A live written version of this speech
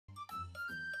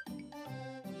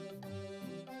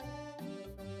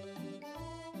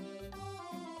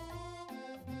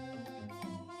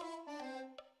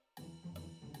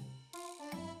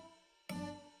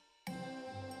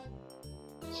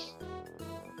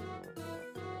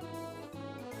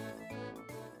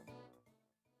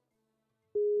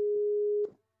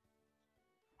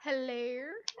Hello.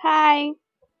 Hi.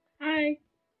 Hi.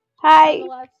 Hi. On the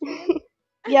live stream.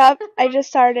 Yep, I just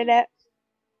started it.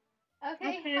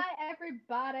 Okay, hi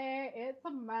everybody. It's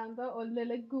Amanda or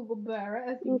Lily Google Barra,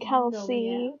 as you And Kelsey. know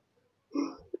me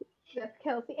as. That's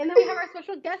Kelsey. And then we have our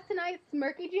special guest tonight,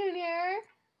 Smirky Jr.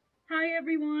 Hi,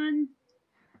 everyone.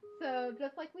 So,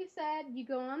 just like we said, you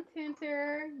go on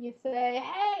Toontown, you say,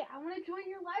 hey, I want to join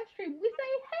your live stream. We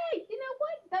say, hey, you know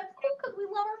what? That's cool because we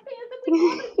love our fans and we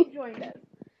love it if you joined us.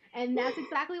 And that's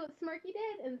exactly what Smirky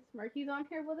did, and Smirky's on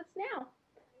here with us now.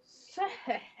 So,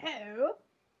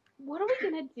 what are we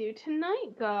going to do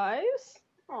tonight, guys?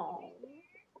 Oh.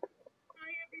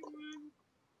 Hi, everyone.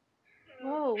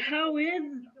 Whoa.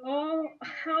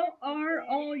 How are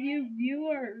all you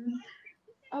viewers?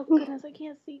 Oh, goodness, I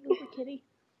can't see Google Kitty.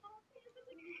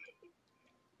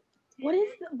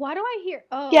 Why do I hear?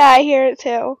 Oh. Yeah, I hear it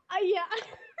too. Yeah.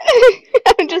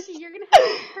 I'm just. You're going to have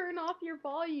to turn off your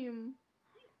volume.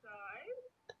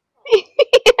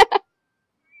 Yeah.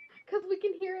 Because we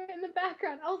can hear it in the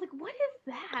background. I was like, what is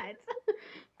that?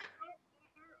 How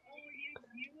are all you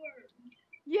viewers?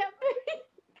 Yep.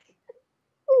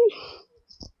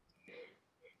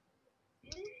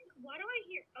 Why do I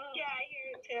hear? Oh. Yeah, I hear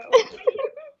it too.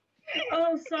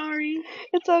 Oh, sorry.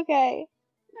 It's okay.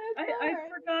 I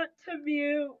forgot to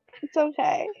mute. It's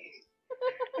okay.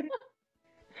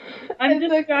 I'm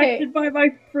distracted by my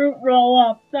fruit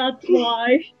roll-up. That's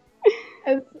why.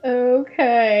 It's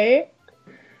okay.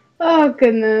 Oh,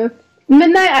 goodness.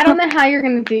 Midnight, I don't know how you're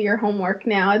going to do your homework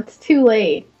now. It's too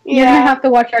late. You're going to have to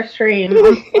watch our stream.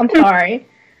 I'm sorry.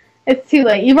 It's too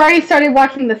late. You've already started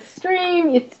watching the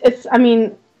stream. I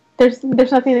mean, there's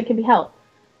nothing that can be helped.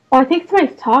 Oh, I think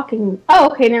somebody's talking. Oh,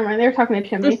 okay, never mind. They were talking to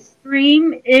Chimney. The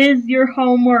stream is your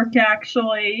homework,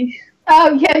 actually.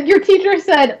 Oh, yeah, your teacher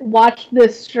said, watch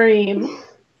this stream.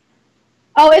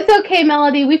 Oh, it's okay,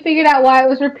 Melody. We figured out why it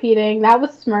was repeating. That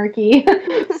was Smirky.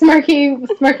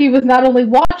 Smirky was not only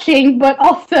watching, but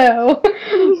also,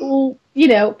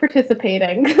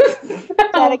 participating.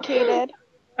 Dedicated.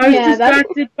 I was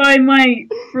distracted by my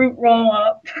fruit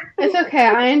roll-up. It's okay.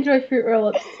 I enjoy fruit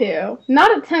roll-ups, too.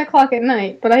 Not at 10 o'clock at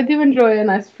night, but I do enjoy a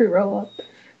nice fruit roll-up.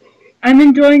 I'm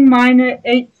enjoying mine at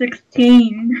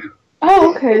 8:16.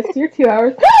 Oh, okay. So you're 2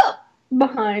 hours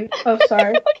behind. Oh,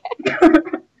 sorry.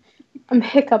 I'm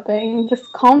hiccuping.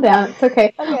 Just calm down. It's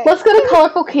okay. Let's go to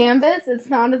Colorful Canvas. It's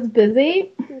not as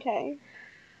busy. Okay.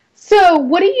 So,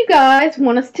 what do you guys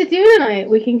want us to do tonight?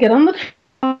 We can get on the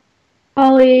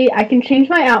trolley. I can change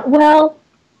my Well,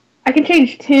 I can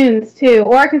change tunes, too.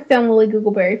 Or I can stay on Lily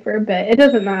Googleberry for a bit. It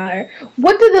doesn't matter.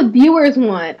 What do the viewers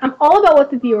want? I'm all about what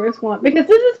the viewers want. Because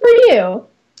this is for you.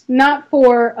 Not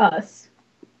for us.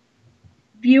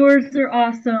 Viewers are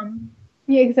awesome.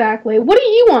 Yeah, exactly. What do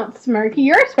you want, Smirky?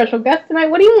 You're a special guest tonight.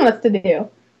 What do you want us to do?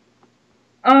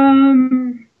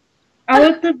 I'll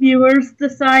let the viewers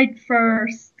decide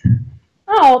first.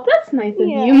 Oh, that's nice of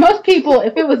you. Most people,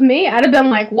 if it was me, I'd have been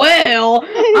like, well,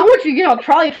 I want you to get on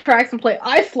trolley tracks and play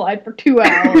Ice Slide for 2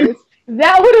 hours.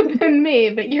 That would have been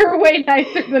me, but you're way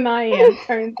nicer than I am,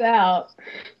 turns out.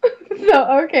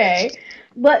 So, okay.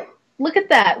 But look at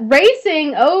that.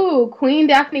 Racing. Oh, Queen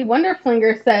Daphne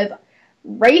Wonderflinger says,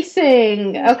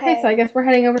 racing. Okay, so I guess we're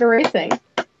heading over to racing.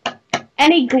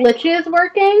 Any glitches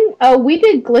working? Oh, we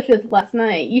did glitches last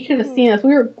night. You should have seen us.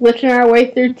 We were glitching our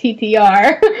way through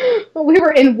TTR. We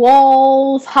were in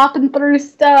walls, hopping through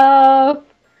stuff.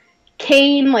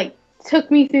 Kane, took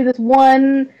me through this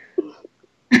one.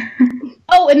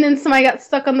 Oh, and then somebody got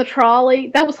stuck on the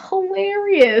trolley. That was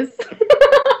hilarious.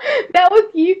 That was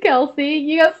you, Kelsey.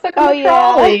 You got stuck on the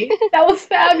trolley. That was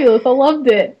fabulous. I loved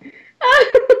it.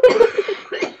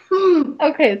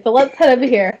 Okay, so let's head over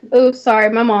here. Oh, sorry,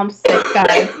 my mom's sick,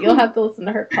 guys. You'll have to listen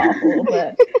to her cough a little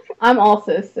bit. I'm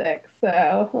also sick,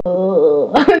 so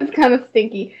it's kind of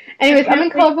stinky. Anyways, I'm in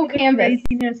Colorful Canvas.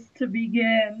 Craziness to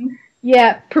begin.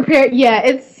 Yeah, prepare. Yeah,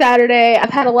 it's Saturday. I've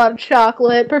had a lot of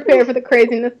chocolate. Prepare for the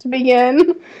craziness to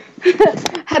begin.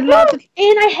 Had lots of,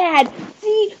 and I had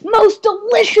the most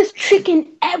delicious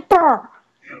chicken ever.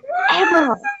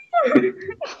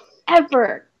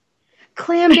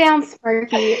 Clam down,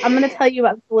 Sparky. I'm going to tell you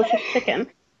about this delicious chicken.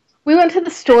 We went to the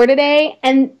store today,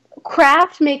 and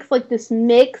Kraft makes, this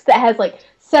mix that has,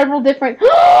 several different...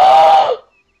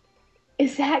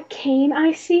 Is that cane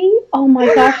I see? Oh,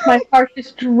 my gosh, my heart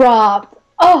just dropped.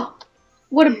 Oh,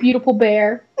 what a beautiful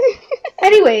bear.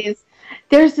 Anyways,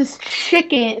 there's this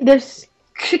chicken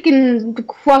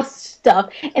crust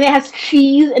stuff, and it has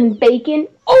cheese and bacon.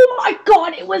 Oh, my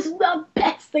God, it was the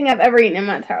best thing I've ever eaten in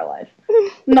my entire life.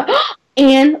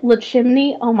 And Le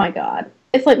Chimney, oh my god.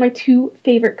 It's my 2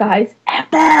 favorite guys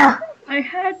ever. I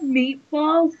had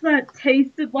meatballs that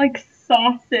tasted like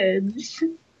sausage.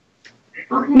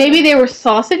 Maybe they were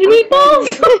sausage meatballs?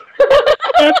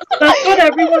 That's what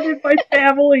everyone in my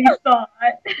family thought.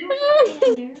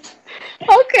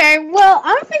 Okay, well,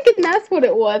 I'm thinking that's what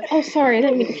it was. Oh, sorry, I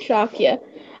didn't mean to shock you.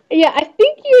 Yeah, I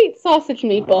think you ate sausage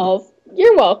meatballs.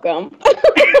 You're welcome.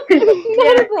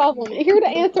 Not a problem. Here to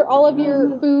answer all of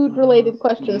your food-related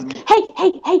questions.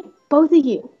 Hey, both of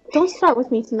you. Don't start with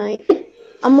me tonight.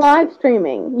 I'm live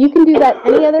streaming. You can do that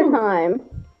any other time.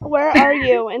 Where are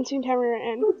you in Toontown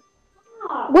Rewritten?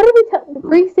 What did we tell?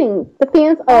 Racing. The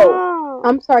fans. Oh,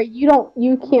 I'm sorry.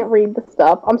 You can't read the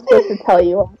stuff. I'm supposed to tell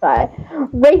you. Okay.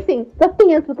 Racing. The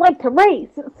fans would like to race.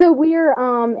 So we're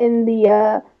in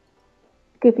the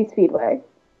Goofy Speedway.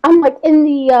 I'm like in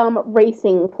the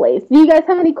racing place. Do you guys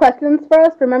have any questions for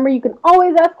us? Remember, you can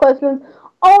always ask questions.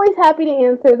 Always happy to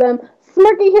answer them.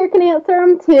 Smirky here can answer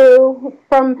them too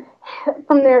from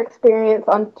their experience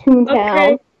on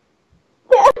Toontown. Okay.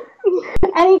 Yeah.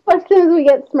 Any questions we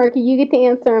get, Smirky, you get to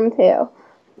answer them too.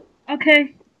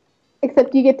 Okay.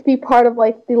 Except you get to be part of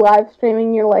like the live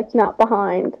streaming. You're like not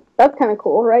behind. That's kind of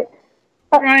cool, right?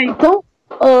 Right. Don't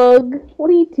What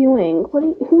are you doing?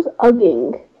 Who's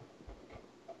ugging?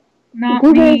 Not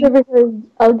Blueberry's me. over here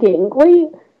ugging. What are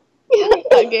you?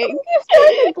 Ugging. You're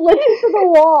starting to glitch into the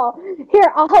wall.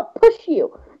 Here, I'll help push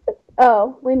you.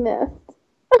 Oh, we missed.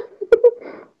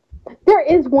 There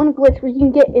is one glitch where you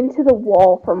can get into the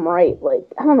wall from right, like,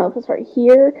 I don't know if it's right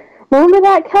here. Remember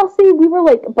that, Kelsey? We were,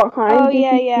 like, behind. Oh,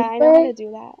 yeah, I know how to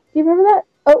do that. Do you remember that?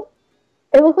 Oh,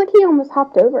 it looked like he almost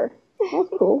hopped over. That was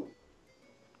cool.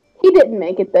 He didn't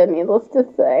make it, though, needless to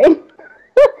say.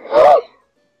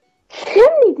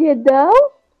 Chimney did,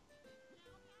 though.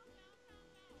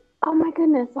 Oh, my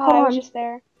goodness. Wow, Hold I on. was just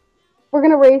there. We're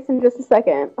going to race in just a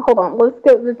second. Hold on. Let's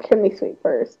go to the chimney sweep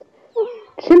first.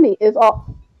 Chimney is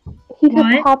all... He just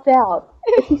What? popped out.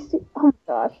 Oh my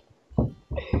gosh.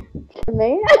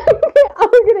 Chimney?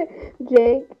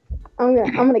 Jake, I'm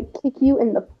gonna kick you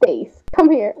in the face. Come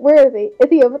here. Where is he? Is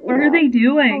he over there? What are they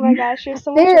doing? Oh my gosh, there's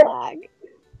so much lag.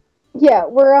 Yeah,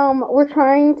 we're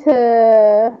trying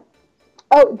to...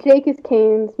 Oh, Jake is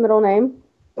Kane's middle name.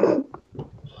 I'm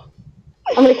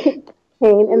gonna kick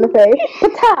Kane in the face.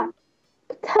 Pata!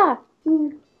 Pata!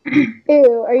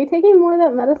 Ew, are you taking more of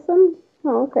that medicine?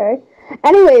 Oh, okay.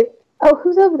 Anyways, oh,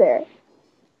 who's over there?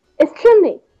 It's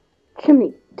Chimney.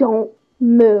 Chimney, don't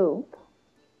move.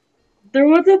 There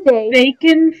was a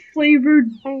bacon-flavored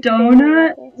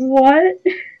donut? What?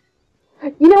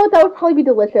 You know what? That would probably be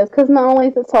delicious, because not only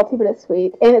is it salty, but it's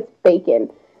sweet, and it's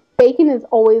bacon. Bacon is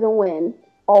always a win.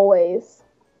 Always.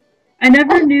 I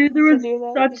never knew there was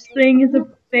such thing as a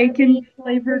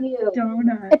bacon-flavored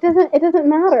donut. It doesn't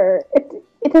matter.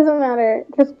 It doesn't matter.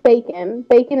 Just bacon.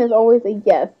 Bacon is always a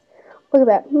yes. Look at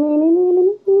that.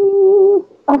 Oh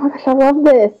my gosh, I love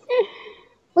this.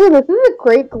 Look at this. This is a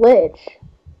great glitch.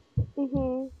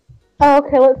 Mm-hmm. Oh,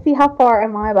 okay, let's see how far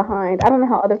am I behind. I don't know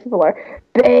how other people are.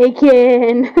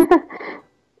 Bacon!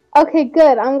 Okay,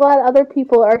 good. I'm glad other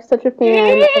people are such a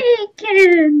fan.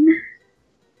 Bacon!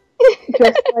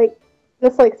 Just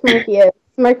like Smirky is.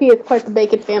 Smirky is quite the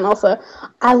bacon fan also.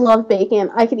 I love bacon.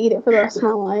 I could eat it for the rest of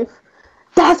my life.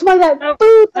 That's why that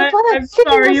food, that's why that I'm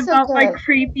chicken sorry is so about good. my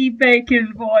creepy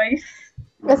bacon voice.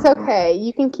 It's okay.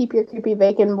 You can keep your creepy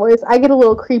bacon voice. I get a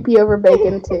little creepy over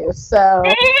bacon too, so...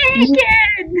 Bacon!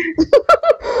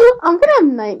 I'm gonna have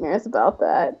nightmares about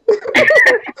that.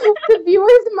 The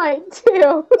viewers might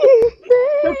too.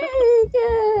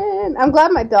 Bacon! I'm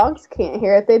glad my dogs can't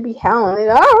hear it. They'd be howling.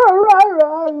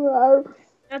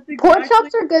 That's Pork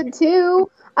chops are good too.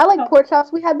 I like pork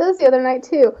chops. We had those the other night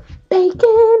too.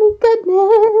 Bacon,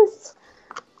 goodness.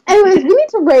 Anyways, we need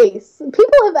to race.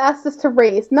 People have asked us to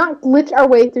race, not glitch our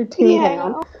way through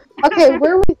Toontown.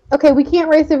 Okay, we can't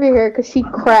race over here because she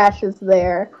crashes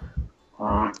there.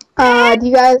 Do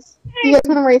you guys want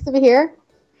to race over here?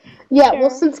 Yeah, Sure. well,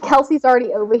 since Kelsey's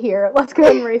already over here, let's go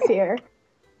ahead and race here.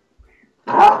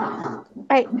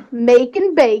 Right,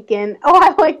 making bacon. Oh,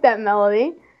 I like that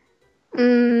melody.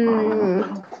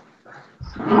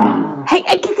 Hey,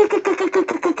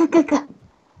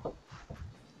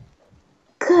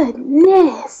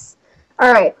 goodness.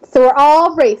 All right, so we're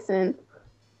all racing.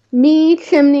 Me,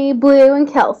 Chimney, Blue, and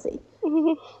Kelsey.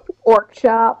 Orc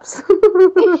chops.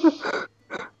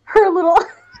 Her little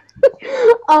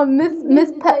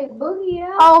Miss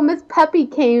Peppy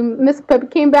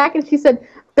came back and she said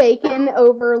bacon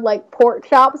over like pork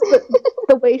chops, but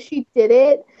the way she did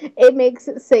it makes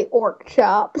it say orc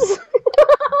chops.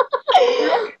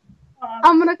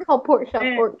 I'm gonna call pork chops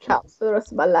orc chops for the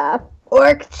rest of my life.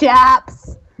 Orc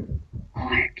chops.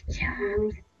 Pork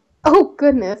chops. Oh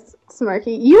goodness,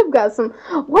 Smarky, you've got some.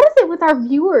 What is it with our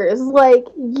viewers? Like,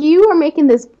 you are making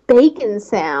this bacon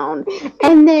sound,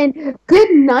 and then Good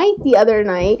Night the other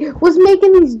night was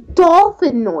making these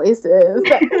dolphin noises.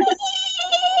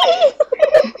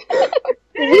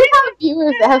 We have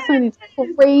viewers that have some of these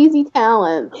crazy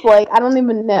talents. Like, I don't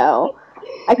even know.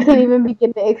 I can't even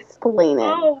begin to explain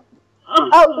it.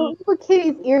 Oh, Uba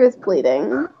Kitty's ear is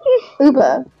bleeding.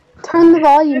 Uba, turn the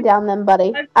volume down then,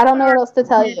 buddy. I don't know what else to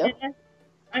tell you.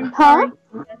 I'm sorry.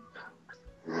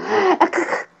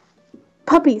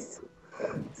 Puppies,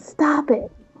 stop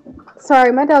it.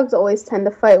 Sorry, my dogs always tend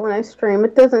to fight when I stream.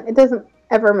 It doesn't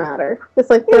ever matter. It's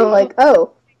like they're like,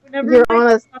 oh, you're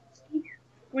on a...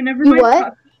 Whenever my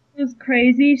puppy goes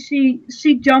crazy,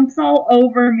 she jumps all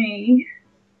over me.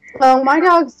 Oh, my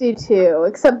dogs do too,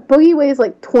 except Boogie weighs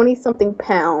like 20-something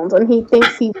pounds, and he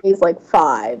thinks he weighs like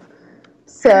 5.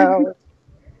 So,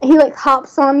 he like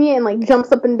hops on you and like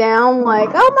jumps up and down like,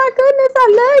 oh my goodness, I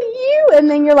love you! And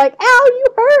then you're like, ow, you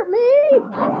hurt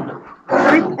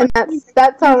me! And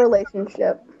that's our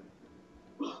relationship.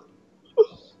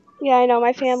 Yeah, I know,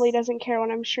 my family doesn't care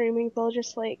when I'm streaming, they'll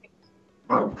just like...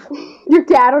 Your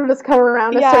dad will just come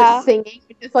around and start singing,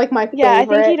 which is like my favorite. Yeah, I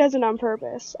think he does it on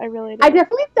purpose. I really do. I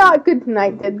definitely thought Good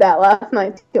Night did that last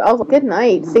night too. I was like, Good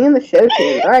Night, singing the show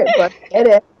tunes. Alright, but get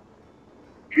it.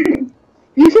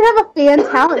 You should have a fan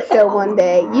talent show one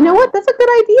day. You know what? That's a good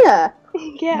idea.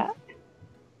 Yeah.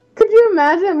 Could you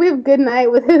imagine? We have Good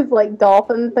Night with his like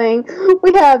dolphin thing.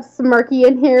 We have Smirky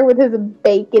in here with his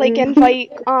bacon. Like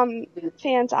invite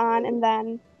fans on, and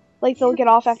then like they'll get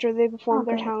off after they perform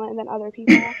their talent, and then other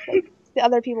people, like the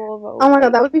other people will vote. Oh my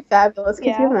god, that would be fabulous.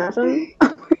 Could you imagine?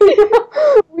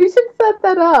 We should set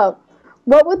that up.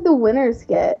 What would the winners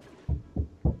get?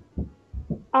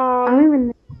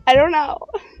 I don't know.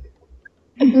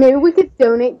 Maybe we could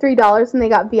donate $3 and they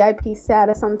got VIP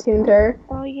status on Toontown.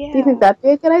 Oh yeah. Do you think that'd be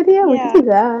a good idea? Yeah. We could do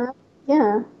that.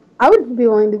 Yeah. I would be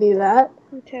willing to do that.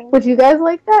 Me too. Would you guys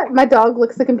like that? My dog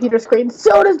licks the computer screen.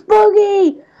 So does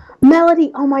Boogie!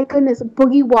 Melody, oh my goodness.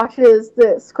 Boogie watches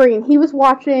the screen. He was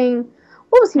watching...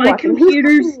 What was he watching? My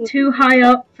computer's too high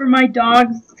up for my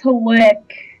dogs to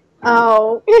lick.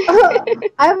 Oh.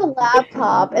 I have a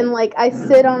laptop and like I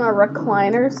sit on a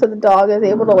recliner so the dog is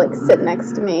able to like sit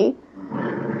next to me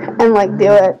and like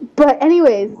do it. But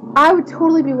anyways, I would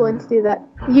totally be willing to do that.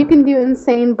 You can do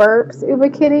insane burps, Uba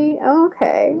Kitty.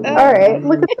 Okay. Alright,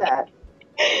 look at that.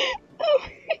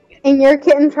 And your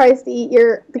kitten tries to eat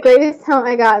the greatest talent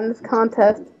I got in this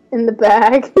contest in the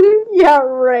bag. Yeah,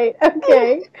 right.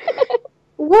 Okay.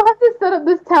 We'll have to set up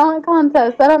this talent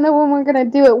contest. I don't know when we're going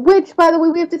to do it. Which, by the way,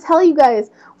 we have to tell you guys,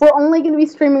 we're only going to be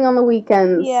streaming on the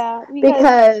weekends. Yeah,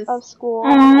 because of school.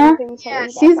 Yeah,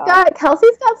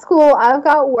 Kelsey's got school, I've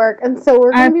got work, and so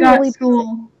we're going to be really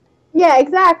busy. Yeah,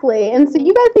 exactly. And so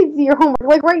you guys need to do your homework,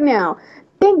 like right now.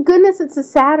 Thank goodness it's a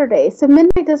Saturday, so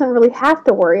Midnight doesn't really have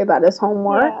to worry about his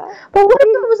homework. Yeah. But what if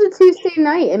it was a Tuesday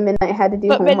night and Midnight had to do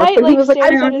homework? Midnight, but he was like,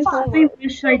 I honestly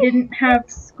wish I didn't have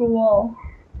school.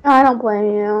 I don't blame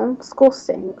you. School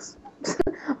stinks.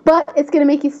 But it's going to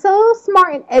make you so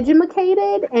smart and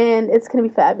educated, and it's going to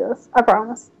be fabulous. I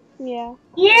promise. Yeah.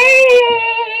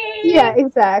 Yay! Yeah,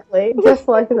 exactly. Just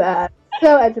like that.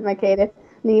 So educated.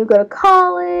 And then you go to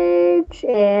college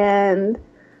and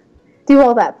do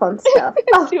all that fun stuff.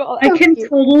 Oh, I can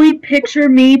totally picture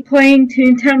me playing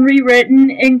Toontown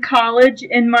Rewritten in college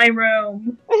in my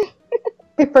room.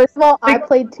 Okay, first of all, I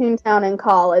played Toontown in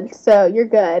college, so you're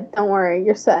good. Don't worry,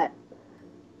 you're set.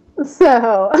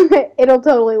 So, it'll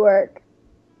totally work.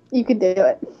 You could do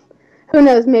it. Who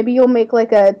knows, maybe you'll make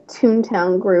like a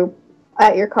Toontown group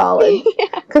at your college.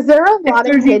 Because there are a lot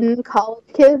of hidden college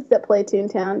kids that play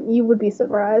Toontown. You would be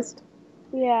surprised.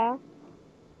 Yeah.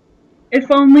 If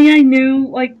only I knew,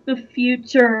 like, the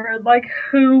future, like,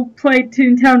 who played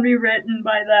Toontown Rewritten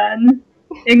by then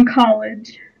in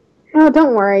college. Oh,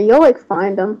 don't worry. You'll, like,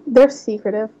 find them. They're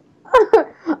secretive.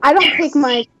 I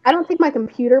don't take my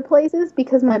computer places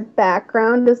because my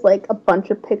background is, like, a bunch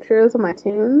of pictures of my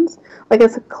tunes. Like,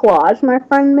 it's a collage my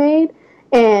friend made.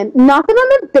 And not that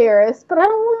I'm embarrassed, but I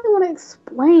don't really want to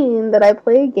explain that I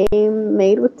play a game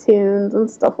made with tunes and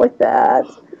stuff like that.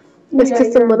 It's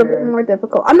just a little bit more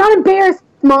difficult. I'm not embarrassed,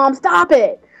 Mom. Stop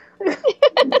it.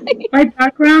 My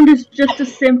background is just a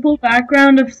simple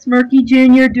background of Smirky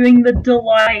Jr. doing the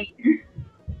delight.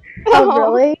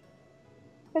 Oh, really?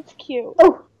 That's cute.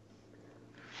 Oh,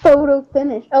 photo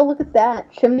finish. Oh, look at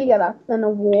that. Chimney got an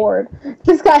award.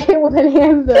 Just got hit with an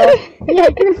anvil. Yeah,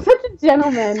 you're such a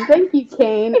gentleman. Thank you,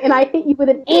 Kane. And I hit you with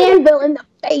an anvil in the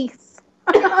face.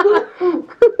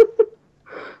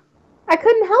 I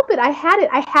couldn't help it. I had it.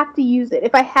 I have to use it.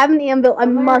 If I have an anvil, I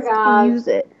must use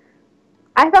it.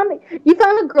 I found it. You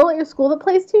found a girl at your school that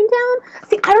plays Toontown?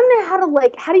 See, I don't know how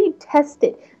to, how do you test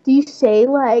it? Do you say,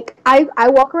 I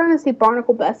walk around and say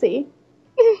Barnacle Bessie.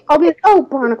 I'll be like, oh,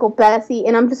 Barnacle Bessie,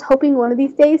 and I'm just hoping one of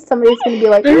these days somebody's going to be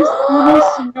like, there's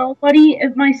almost nobody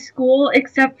at my school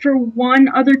except for one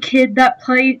other kid that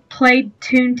played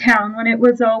Toontown when it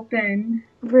was open.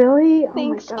 Really?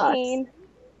 Thanks, oh my gosh. Kane.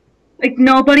 Like,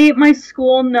 nobody at my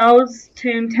school knows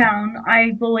Toontown,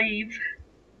 I believe.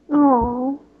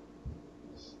 Oh.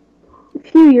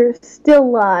 Phew, you're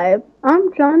still live.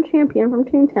 I'm John Champion from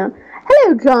Toontown.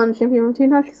 Hello, John Champion from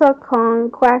Toontown. She saw Kong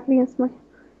quackity and smoking.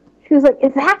 She was like,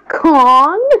 is that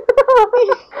Kong?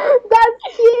 That's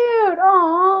cute.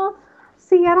 Aww.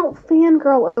 See, I don't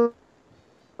fangirl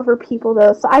over people,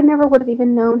 though, so I never would have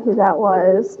even known who that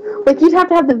was. Like, you'd have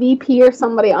to have the VP or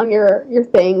somebody on your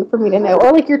thing for me to know.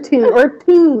 Or, your Toon. Or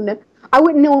Toon. I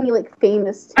wouldn't know any,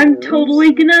 famous Toons. I'm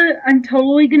totally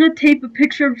gonna tape a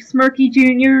picture of Smirky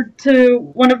Jr.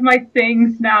 to one of my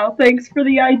things now. Thanks for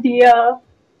the idea.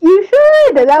 You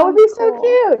should! That would be so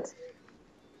cute.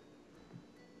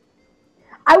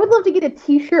 I would love to get a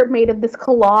t-shirt made of this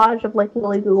collage of,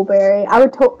 Lily Googleberry.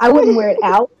 I wouldn't wear it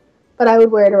out, but I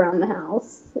would wear it around the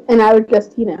house. And I would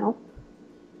just,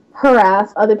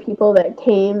 harass other people that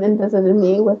came and visited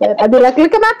me with it. I'd be like,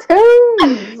 look at my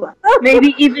toons!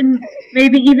 maybe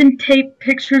even tape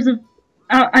pictures of,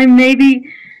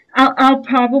 I'll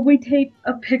probably tape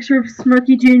a picture of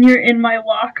Smirky Jr. in my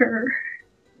locker.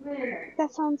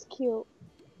 That sounds cute.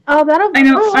 Oh, that'll be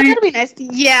nice.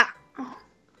 Yeah.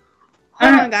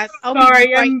 Hold on, guys. I'll be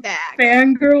right back.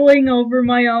 Fangirling over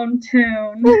my own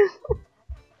tune.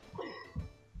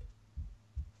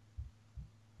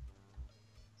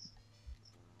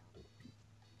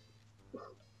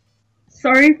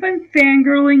 Sorry if I'm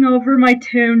fangirling over my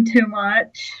tune too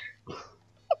much.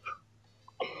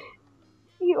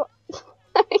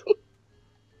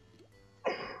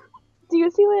 Do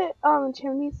you see what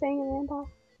Chimney's saying, Amanda?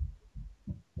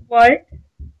 What?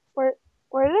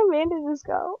 Where did Amanda just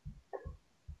go?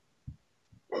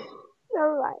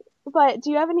 Never mind. But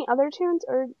do you have any other tunes,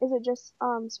 or is it just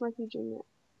Smirky Jr.?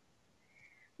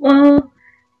 Well,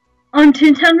 on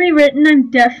Toontown Rewritten, I'm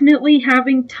definitely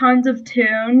having tons of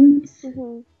tunes.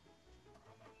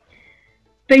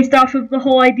 Based off of the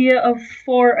whole idea of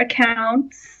 4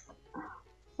 accounts.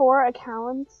 4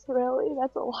 accounts? Really?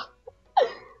 That's a lot.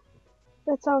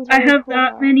 That sounds really I have cool,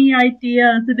 that many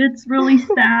ideas, and it's really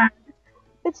sad.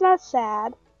 It's not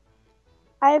sad.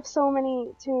 I have so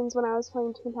many tunes when I was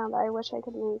playing Toontown that I wish I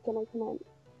could make, and I couldn't.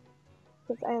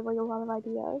 Because I have, a lot of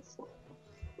ideas.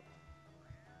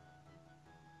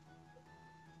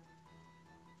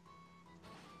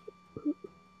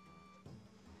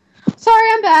 Sorry,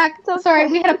 I'm back. So sorry,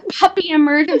 we had a puppy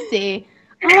emergency.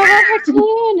 Oh my god, her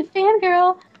tune,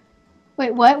 fangirl.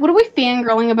 Wait, what? What are we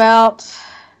fangirling about?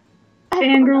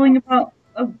 Fangirling about.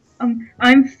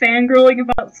 I'm fangirling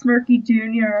about Smirky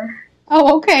Jr.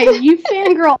 Oh, okay. You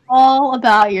fangirl all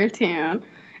about your tune.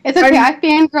 It's okay. I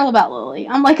fangirl about Lily.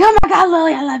 I'm like, oh my god,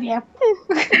 Lily, I love you.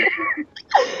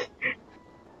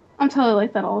 I'm totally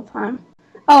like that all the time.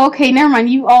 Oh, okay. Never mind.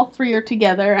 You all 3 are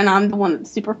together, and I'm the one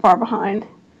that's super far behind.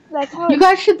 That's how you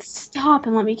guys should stop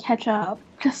and let me catch up.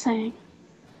 Just saying.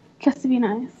 Just to be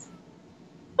nice.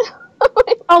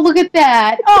 Oh, look at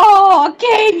that. Oh,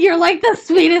 Kate, you're like the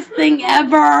sweetest thing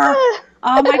ever.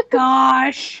 Oh my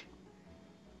gosh.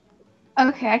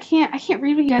 Okay, I can't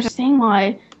read what you guys are saying while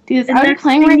I do this. I'm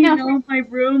playing right now. My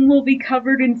room will be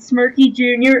covered in Smirky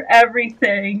Jr.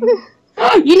 everything.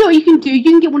 You know what you can do? You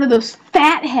can get one of those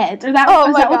fat heads. Is that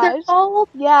what they're called?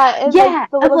 Yeah, it's yeah,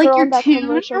 the little girl your in that tune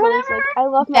commercial or whatever. Like, I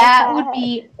love my that fat would head.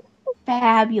 be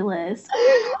fabulous.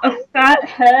 A fat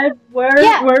head? Where in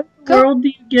the world do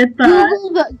you get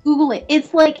that? Google it.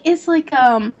 It's like It's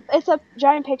a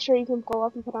giant picture you can pull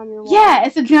up and put on your wall. Yeah,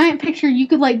 it's a giant picture. You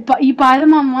could you buy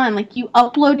them online. Like you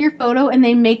upload your photo and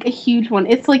they make a huge one.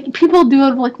 It's like people do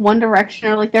it with One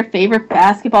Direction or their favorite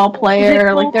basketball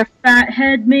player or their fat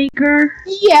head maker.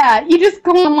 Yeah, you just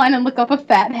go online and look up a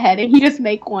fat head and you just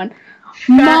make one.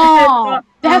 Mom,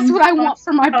 that's what I want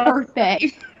for my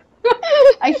birthday.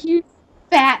 A huge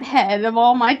fat head of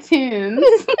all my tunes.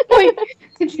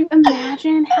 Could you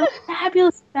imagine how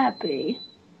fabulous would that be?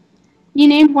 You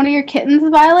named one of your kittens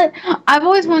Violet? I've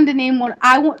always wanted to name one.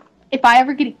 If I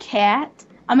ever get a cat,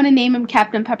 I'm gonna name him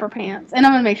Captain Pepper Pants, and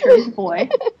I'm gonna make sure he's a boy.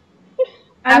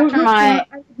 I would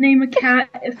name a cat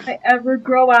if I ever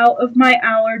grow out of my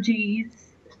allergies.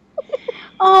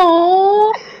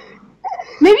 Oh.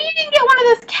 Maybe you can get one of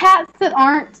those cats that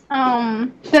aren't,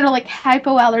 that are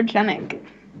hypoallergenic.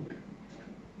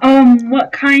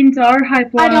 What kinds are high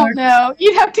blood? I don't know.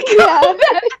 You'd have to go. Yeah.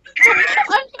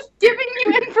 I'm just giving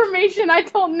you information. I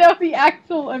don't know the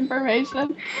actual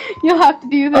information. You'll have to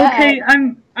do that. Okay,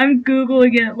 I'm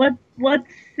googling it.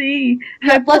 Let's see.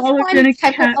 Yeah, let's find Hypoallergenic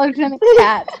cat. hypoallergenic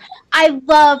cats. I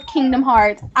love Kingdom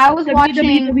Hearts. I was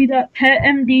watching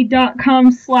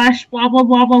www.petmd.com/blah blah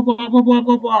blah blah blah blah blah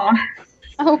blah blah.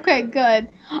 Okay, good.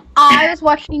 I was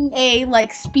watching a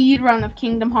speed run of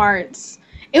Kingdom Hearts.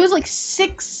 It was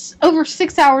over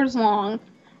 6 hours long.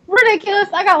 Ridiculous.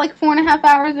 I got 4.5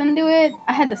 hours into it.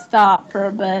 I had to stop for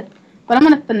a bit, but I'm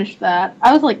gonna finish that.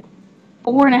 I was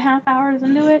 4.5 hours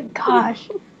into it. Gosh,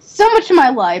 so much of my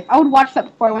life. I would watch that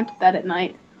before I went to bed at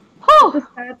night. Whew. The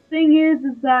sad thing is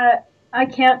that I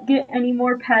can't get any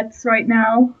more pets right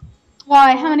now.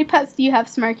 Why? How many pets do you have,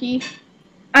 Smirky?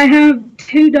 I have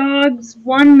 2 dogs,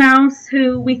 1 mouse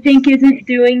who we think isn't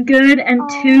doing good, and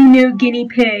 2 new guinea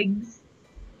pigs.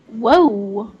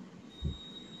 Whoa.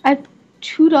 I have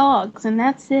 2 dogs, and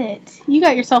that's it. You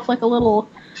got yourself a little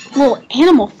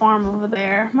animal farm over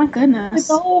there. My goodness.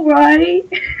 It's alright.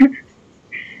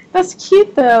 That's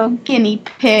cute, though. Guinea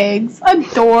pigs.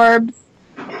 Adorbs.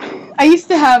 I used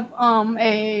to have,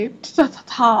 I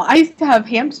used to have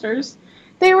hamsters.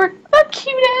 They were the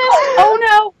cutest. Oh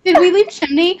no! Did we leave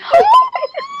Chimney?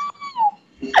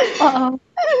 Uh-oh.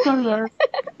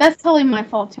 That's totally my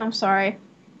fault too. I'm sorry.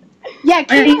 Yeah,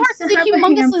 Kingdom Hearts is a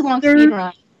humongously long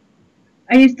speedrun.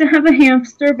 I used to have a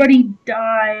hamster, but he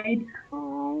died.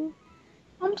 Oh.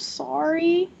 I'm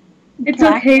sorry. It's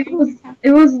okay.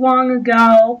 It was long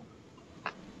ago.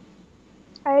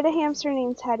 I had a hamster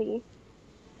named Teddy.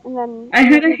 And then I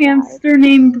had a hamster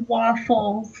named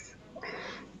Waffles.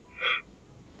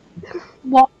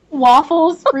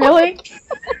 Waffles? Really?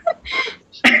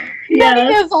 Yeah.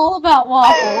 Teddy knows all about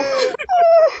waffles.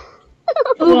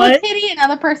 What? Kitty,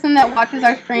 another person that watches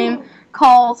our stream,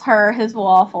 calls her his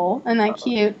waffle. Isn't that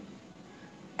cute?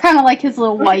 Kind of like his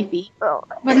little wifey,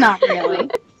 but not really.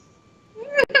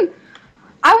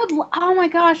 Oh my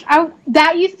gosh,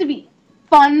 that used to be,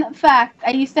 fun fact, I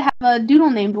used to have a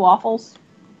doodle named Waffles.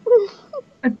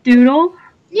 A doodle?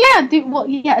 Yeah,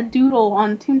 a doodle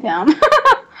on Toontown.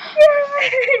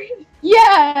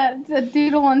 Yeah, it's a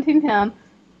doodle on Toontown.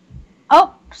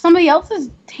 Oh, somebody else's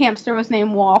hamster was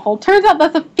named Waffle. Turns out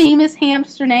that's a famous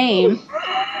hamster name.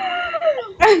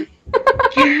 Yes.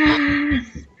 I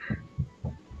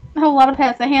have a lot of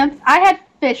pets. I had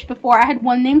fish before. I had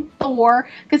one named Thor,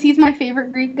 because he's my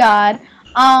favorite Greek god.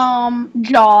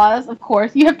 Jaws, of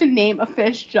course. You have to name a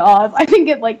fish Jaws. I think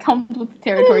it comes with the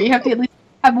territory. You have to at least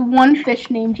have one fish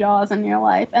named Jaws in your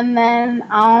life. And then,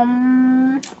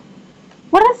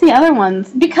 what is the other ones?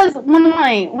 Because one of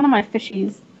my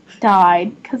fishies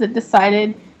died because it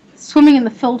decided swimming in the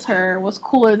filter was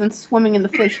cooler than swimming in the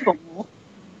fish bowl.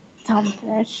 Dumb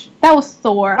fish. That was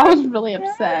Thor. I was really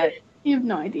upset. You have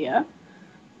no idea.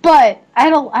 But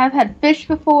I've had fish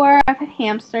before. I've had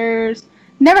hamsters.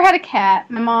 Never had a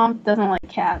cat. My mom doesn't like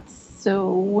cats,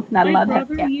 so not allowed to have cats.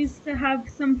 My brother used to have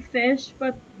some fish,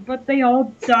 but they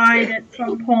all died at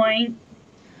some point.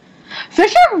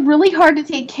 Fish are really hard to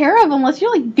take care of unless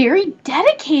you're very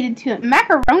dedicated to it.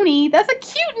 Macaroni, that's a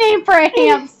cute name for a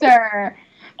hamster.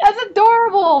 That's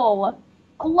adorable.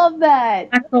 I love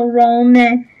that.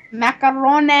 Macaroni.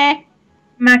 Macaroni.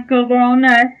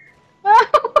 Macaroni.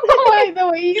 The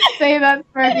way you say that,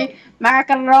 Fergie.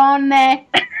 Macaroni.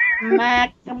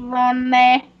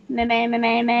 Macaroni.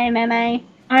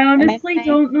 I honestly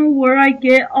don't know where I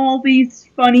get all these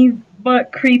funny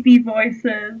but creepy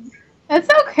voices. It's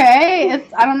okay.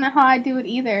 I don't know how I do it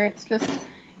either.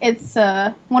 It's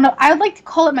one of, I would like to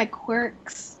call it my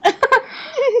quirks.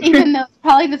 Even though it's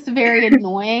probably just very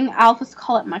annoying, I'll just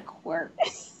call it my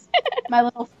quirks. My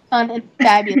little fun and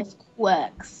fabulous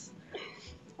quirks.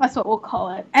 That's what we'll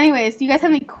call it. Anyways, do you guys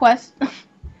have any questions?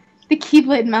 The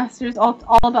Keyblade Master's all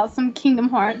about some Kingdom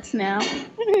Hearts now.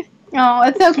 Oh,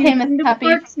 it's okay, Miss Happy.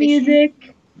 Hearts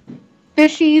music.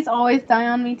 Fishies always die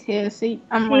on me too, so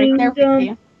I'm right there with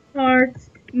you. Hearts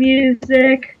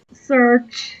music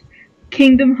search.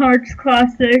 Kingdom Hearts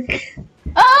classic.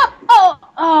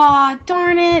 Oh,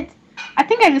 darn it. I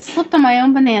think I just slipped on my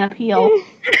own banana peel.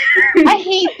 I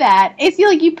hate that. It's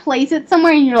you place it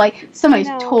somewhere and you're like, somebody's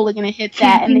totally gonna hit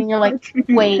that, and then you're like,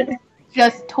 wait,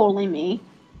 just totally me.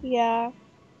 Yeah.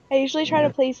 I usually try to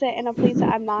place it in a place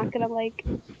that I'm not gonna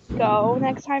go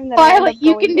next time.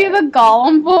 You can do the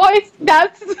Gollum voice.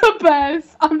 That's the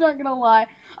best. I'm not gonna lie.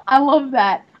 I love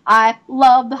that. I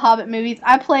love the Hobbit movies.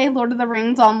 I play Lord of the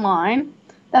Rings online.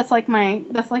 That's my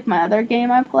other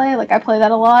game I play. I play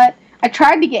that a lot. I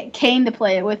tried to get Kane to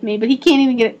play it with me, but he can't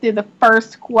even get it through the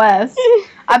first quest.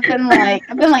 I've been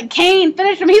like, Kane,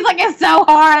 finish him. He's like, it's so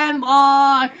hard and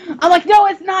long. I'm like, no,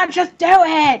 it's not. Just do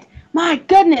it. My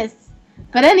goodness.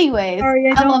 But anyways, Sorry,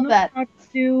 I love that. How to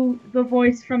do the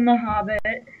voice from The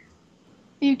Hobbit.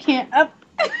 You can't. No,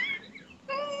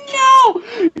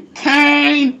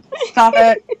 Kane, stop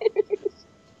it.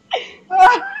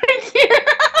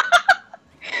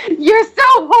 You're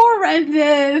so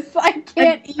horrendous. I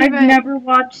can't even. I've never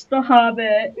watched The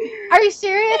Hobbit. Are you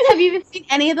serious? Have you even seen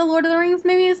any of the Lord of the Rings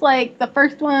movies? Like the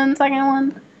first one, second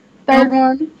one, third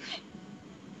one?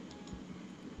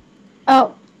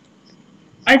 Oh.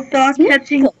 I saw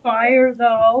Catching Fire,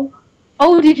 though.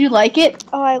 Oh, did you like it?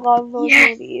 Oh, I love those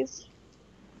movies.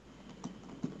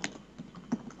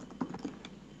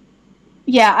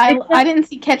 Yeah, I didn't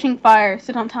see Catching Fire,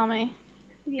 so don't tell me.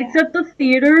 Yeah. Except the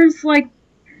theaters, like,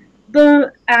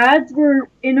 the ads were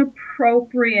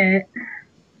inappropriate.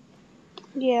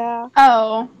 Yeah.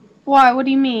 Oh. Why? What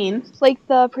do you mean? Like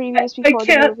the previews before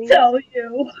the movies. I can't tell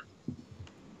you.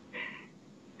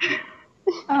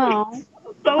 Oh.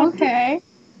 Okay.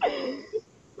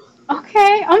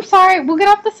 Okay, I'm sorry. We'll get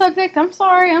off the subject. I'm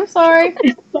sorry.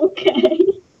 It's okay.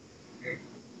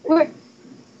 Oh,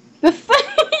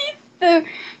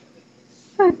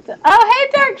 hey,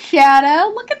 Dark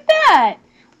Shadow. Look at that.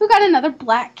 We got another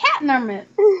black cat in our midst.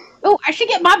 Oh, I should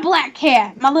get my black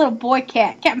cat. My little boy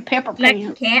cat. Captain Pepper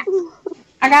Pants. Cat.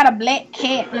 I got a black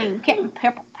cat named Captain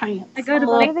Pepper Pants. I got a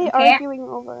What black are they cat. arguing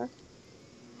over?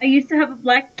 I used to have a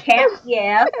black cat,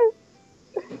 yeah.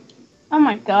 Oh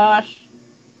my gosh.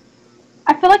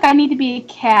 I feel like I need to be a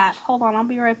cat. Hold on, I'll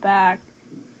be right back.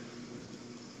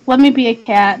 Let me be a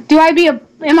cat. Should I be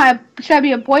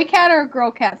a boy cat or a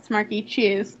girl cat, Smarky?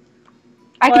 Choose.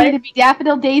 I can either be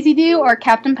Daffodil Daisy Doo or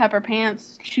Captain Pepper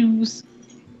Pants. Choose.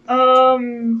 How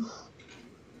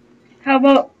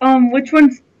about, which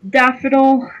one's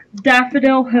Daffodil?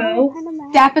 Daffodil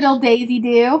who? Daffodil Daisy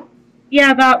Doo.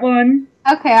 Yeah, that one.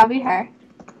 Okay, I'll be her.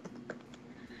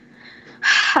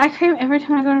 I crave every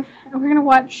time I go to... We're gonna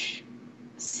watch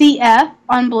CF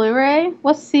on Blu-ray.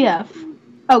 What's CF?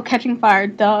 Oh, Catching Fire.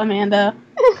 Duh, Amanda.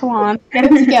 Come on. Get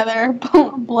it together.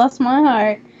 Bless my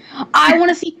heart. I want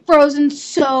to see Frozen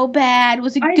so bad.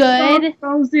 Was it good? I saw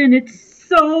Frozen. It's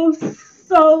so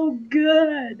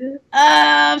good.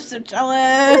 I'm so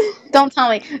jealous. Don't tell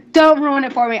me. Don't ruin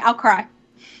it for me. I'll cry.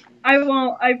 I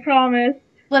won't. I promise.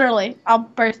 Literally. I'll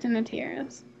burst into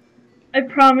tears. I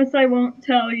promise I won't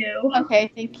tell you. Okay,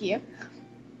 thank you.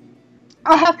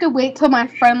 I'll have to wait till my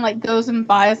friend goes and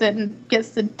buys it and gets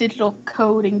the digital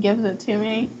code and gives it to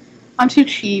me. I'm too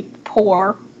cheap,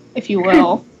 poor, if you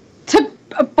will, to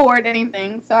afford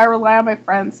anything, so I rely on my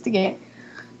friends to get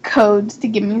codes to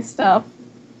give me stuff.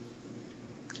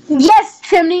 Yes,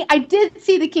 Chimney! I did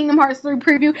see the Kingdom Hearts 3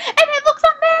 preview, and it looks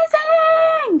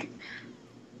amazing!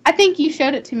 I think you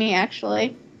showed it to me,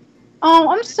 actually.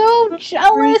 Oh, I'm so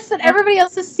jealous that everybody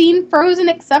else has seen Frozen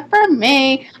except for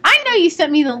me. I know you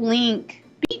sent me the link.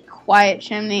 Be quiet,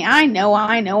 Chimney. I know.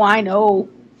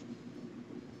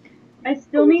 I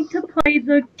still need to play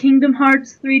the Kingdom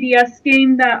Hearts 3DS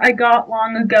game that I got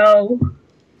long ago.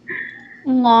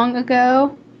 Long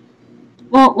ago?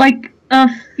 Well, like a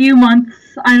few months.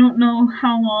 I don't know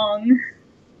how long.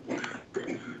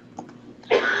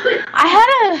 I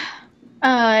had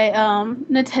a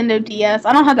Nintendo DS.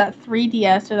 I don't have that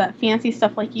 3DS or that fancy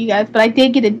stuff like you guys, but I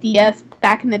did get a DS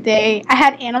back in the day. I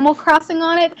had Animal Crossing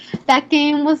on it. That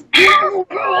game was awesome.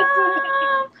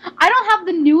 I don't have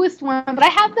the newest one, but I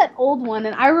have that old one,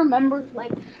 and I remember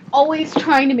always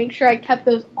trying to make sure I kept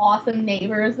those awesome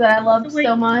neighbors that I loved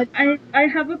so much. I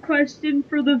have a question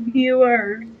for the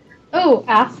viewers. Oh,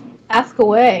 ask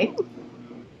away.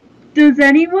 Does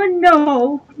anyone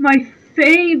know my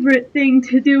favorite thing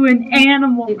to do in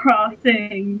Animal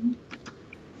Crossing?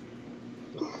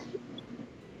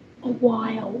 A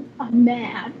while. I'm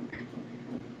mad.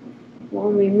 Well,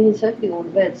 me and Sophie go to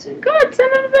bed soon. Go ahead,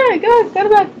 send him to bed. Go to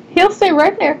bed. He'll stay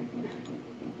right there.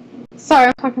 Sorry,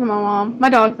 I'm talking to my mom. My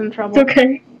dog's in trouble. It's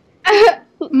okay.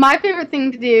 My favorite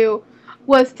thing to do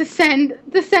was to send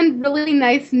really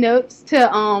nice notes to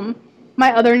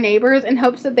my other neighbors in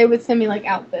hopes that they would send me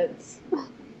outfits.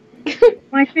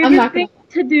 My favorite thing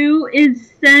to do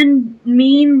is send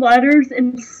mean letters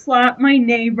and slap my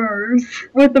neighbors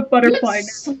with a butterfly.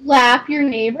 Slap your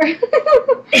neighbor?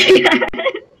 Yeah.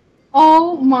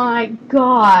 Oh my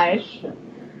gosh.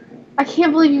 I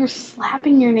can't believe you were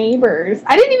slapping your neighbors.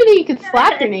 I didn't even know you could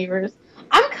slap your neighbors.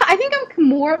 I think I'm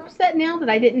more upset now that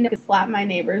I didn't know you could slap my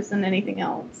neighbors than anything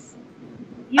else.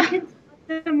 You can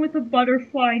slap them with a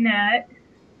butterfly net.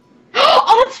 Oh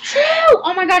Oh, that's true!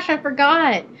 Oh my gosh, I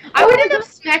forgot. I would end up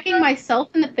smacking myself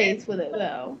in the face with it,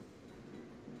 though.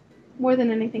 More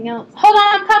than anything else. Hold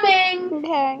on, I'm coming!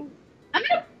 Okay. I'm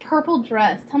in a purple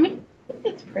dress. Tell me if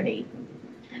it's pretty.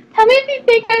 Tell me if you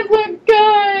think I look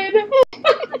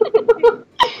good!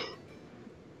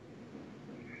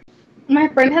 My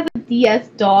friend has a DS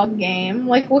dog game.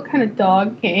 Like, what kind of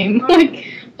dog game?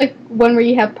 Like one where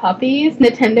you have puppies?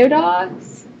 Nintendo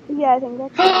dogs? Yeah, I think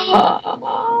that's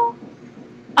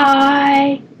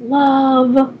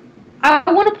I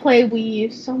want to play Wii U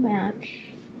so much.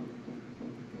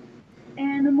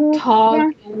 Animals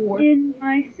Talk in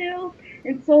myself,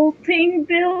 insulting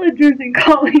villagers and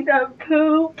calling them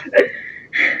poop.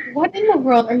 What in the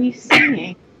world are you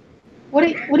singing? What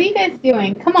are you guys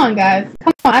doing? Come on, guys.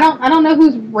 Come on. I don't know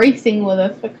who's racing with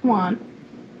us, but come on.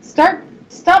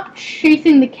 Stop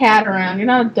chasing the cat around. You're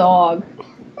not a dog.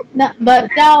 Not but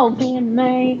dog being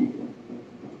me.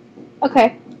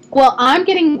 Okay. Well, I'm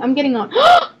getting on.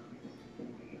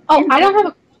 Oh, I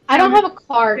don't have a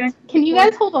cart. Can you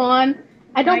guys hold on?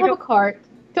 I don't have a cart.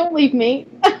 Don't leave me.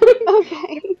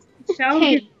 okay. Shall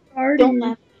get started. Don't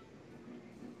laugh.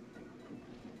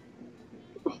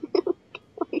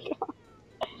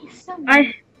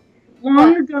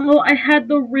 Long ago, I had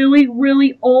the really,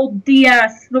 really old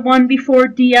DS, the one before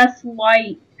DS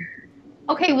Lite.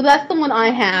 Okay, well that's the one I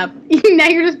have. Now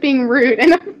you're just being rude, and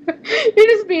you're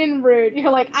just being rude.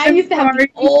 You're like, I used to have the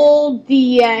old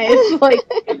DS, like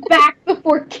back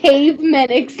before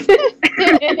cavemen existed.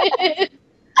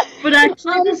 But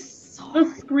actually,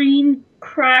 the screen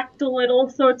cracked a little,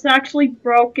 so it's actually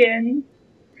broken.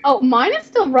 Oh, mine is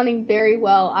still running very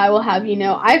well, I will have you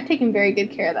know. I've taken very good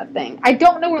care of that thing. I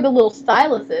don't know where the little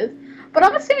stylus is, but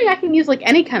I'm assuming I can use like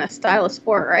any kind of stylus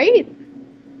for it, right?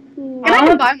 And I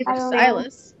can buy more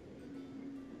stylus.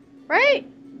 Right?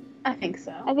 I think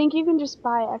so. I think you can just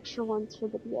buy extra ones for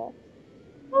the DS.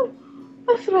 Oh,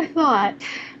 that's what I thought.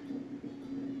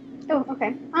 Oh,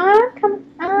 okay. I'm coming.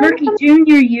 Murky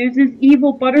Jr. uses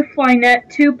Evil Butterfly Net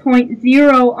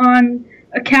 2.0 on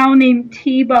account named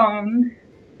T-Bone.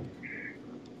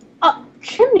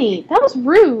 Chimney, that was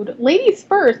rude. Ladies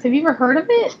first. Have you ever heard of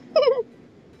it?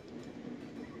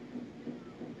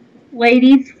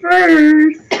 Ladies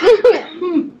first.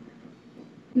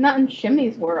 Not in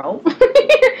Chimney's world.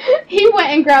 He went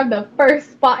and grabbed the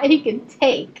first spot he could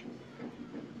take.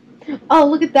 Oh,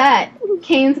 look at that.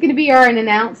 Kane's gonna be our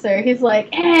announcer. He's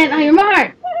like, and on your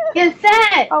mark, get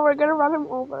set. Oh, we're gonna run him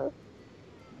over.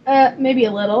 Maybe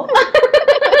a little.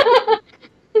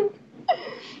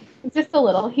 Just a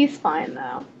little. He's fine,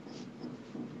 though.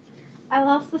 I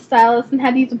lost the stylus and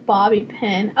had to use a bobby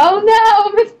pin. Oh, no!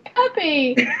 Miss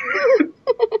Peppy!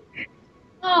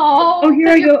 Oh, here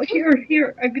I go.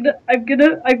 Here. I'm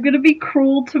gonna be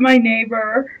cruel to my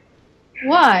neighbor.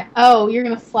 What? Oh, you're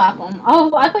gonna slap him.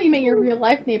 Oh, I thought you meant your real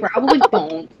life neighbor. I was like,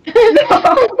 don't. No.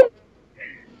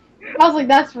 I was like,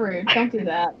 that's rude. Don't do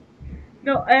that.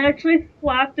 No, I actually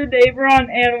slapped a neighbor on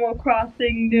Animal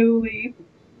Crossing New Leaf.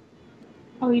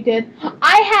 Oh, you did?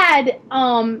 I had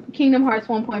Kingdom Hearts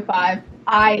 1.5.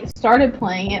 I started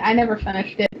playing it. I never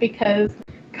finished it because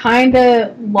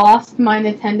kinda lost my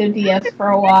Nintendo DS for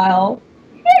a while.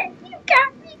 You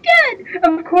got me good!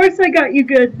 Of course I got you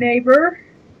good, neighbor.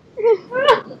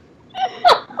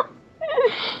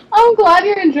 I'm glad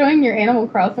you're enjoying your Animal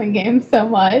Crossing game so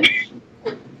much.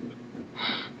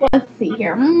 Let's see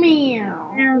here.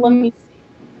 Meow. Let me see.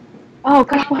 Oh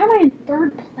gosh, why am I in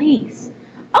third place?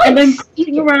 And I'm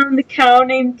sitting around the cow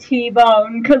named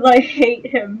T-Bone because I hate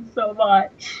him so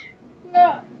much.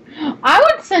 I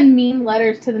would send mean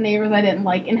letters to the neighbors I didn't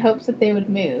like in hopes that they would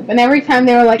move. And every time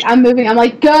they were like, I'm moving, I'm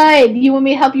like, good, you want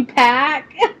me to help you pack?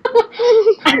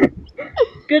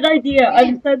 Good idea.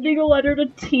 I'm sending a letter to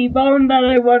T-Bone that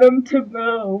I want him to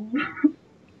move.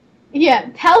 Yeah,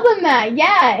 tell them that.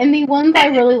 Yeah, and the ones I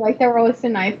really liked that were always so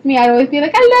nice to me, I'd always be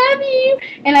like, I love you!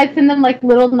 And I'd send them, like,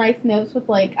 little nice notes with,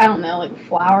 like, I don't know, like,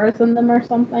 flowers in them or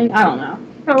something. I don't know.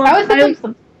 I always send them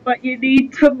some... But you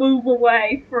need to move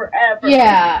away forever.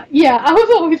 Yeah, I was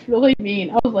always really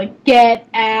mean. I was like, get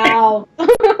out! I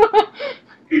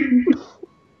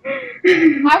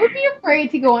would be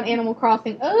afraid to go on Animal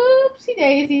Crossing. Oopsie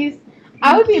daisies.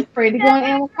 I would be afraid to go on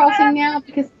Animal Crossing now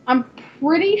because I'm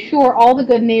pretty sure all the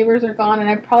good neighbors are gone and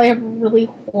I probably have really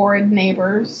horrid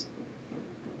neighbors.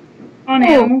 On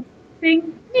Animal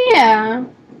Crossing? Yeah.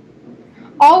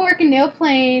 All work and no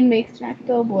playing makes Jack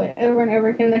Doughboy over and over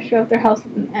again to show up their house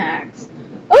with an axe.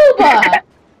 Ooba!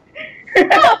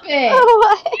 Stop it!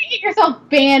 Oh, You get yourself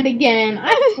banned again.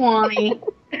 I'm Swanee.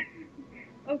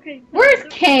 Okay. Where's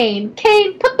Kane?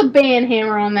 Kane, put the ban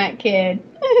hammer on that kid.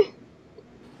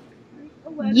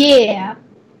 Yeah.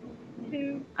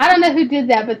 I don't know who did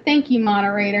that, but thank you,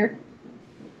 moderator.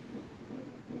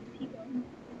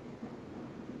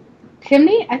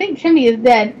 Chimney? I think Chimney is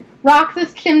dead.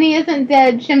 Roxas, Chimney isn't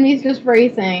dead. Chimney's just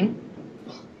racing.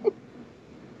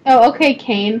 Oh, okay,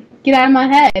 Kane. Get out of my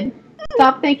head.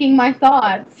 Stop thinking my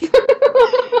thoughts.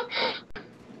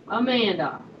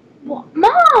 Amanda. Well,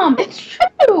 Mom, it's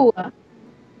true.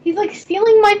 He's like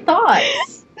stealing my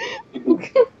thoughts.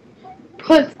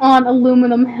 Puts on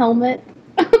aluminum helmet.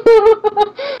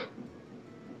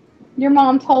 Your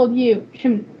mom told you.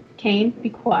 Kane, be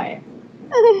quiet.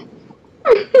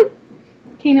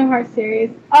 Kingdom Hearts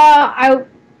series. I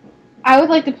would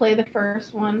like to play the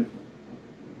first one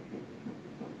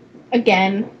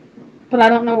again, but I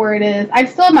don't know where it is. I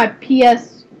still have my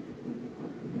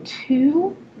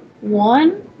PS2,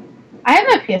 1. I have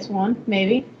my PS1,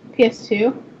 maybe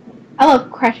PS2. I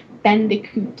love Crash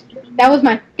Bandicoot. That was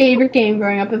my favorite game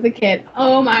growing up as a kid.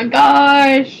 Oh my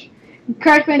gosh,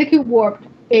 Crash Bandicoot Warped.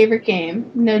 Favorite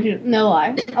game. No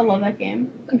lie. I love that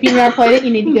game. If you've never played it,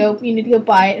 you need to go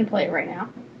buy it and play it right now.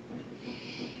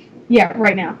 Yeah,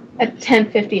 right now. At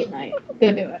 10:50 at night.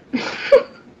 Go do it.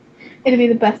 It'll be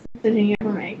the best decision you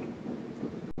ever make.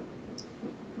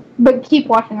 But keep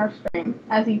watching our stream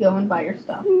as you go and buy your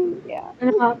stuff. Yeah.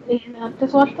 And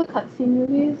just watch the cutscene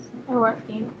movies or watch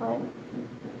gameplay.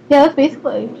 Yeah, that's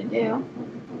basically what you have to do.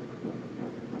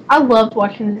 I loved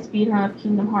watching the speedrun of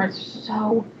Kingdom Hearts.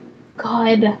 So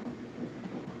good.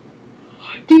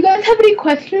 Do you guys have any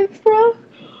questions, bro?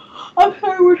 I'm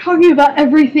sorry, we're talking about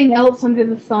everything else under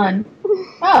the sun.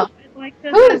 Oh,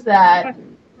 who is that?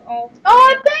 Oh,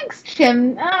 thanks,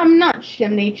 I'm not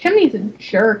Chimney. Chimney's a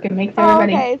jerk and makes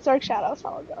everybody... okay, it's Dark Shadows.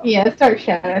 I'll go. Yeah, it's Dark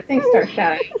Shadow. Thanks, Dark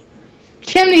Shadow.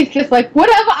 Chimney's just like,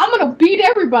 whatever, I'm gonna beat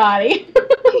everybody.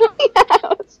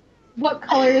 Yes. What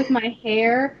color is my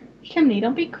hair? Chimney,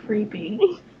 don't be creepy.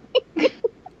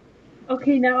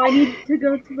 Okay, now I need to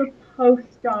go to the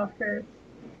post office.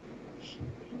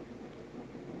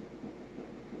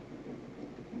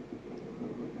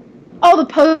 Oh, the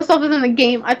post office in the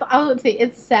game. I was going to say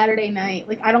it's Saturday night.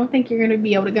 Like, I don't think you're gonna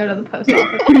be able to go to the post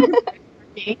office.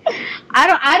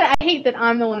 I hate that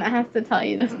I'm the one that has to tell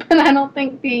you this, but I don't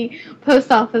think the post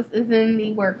office is in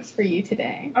the works for you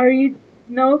today. Are you?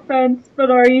 No offense, but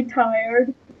are you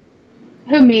tired?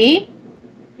 Who, me?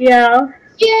 Yeah.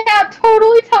 Yeah,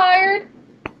 totally tired.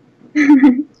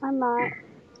 I'm not.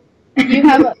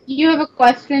 You have a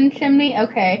question, Chimney?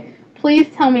 Okay. Please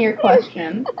tell me your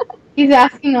question. He's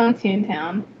asking on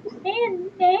Toontown.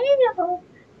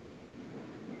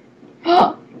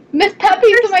 Oh, Miss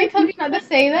Peppy, somebody told you not to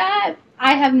say that?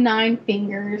 I have 9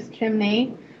 fingers,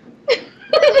 Chimney.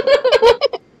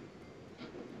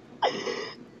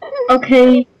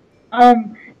 Okay,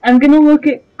 I'm gonna look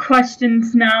at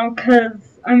questions now,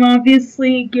 because I'm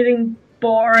obviously getting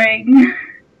boring.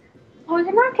 Oh,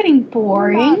 you're not getting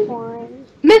boring. Not boring.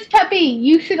 Miss Peppy,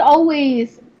 you should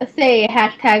always say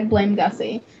hashtag blame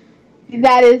Gussie.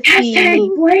 That is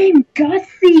Hashtag blame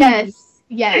Gussie!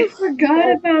 Yes. I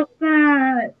forgot about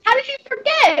that. How did you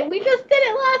forget? We just did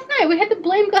it last night. We had to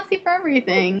blame Gussie for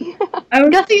everything.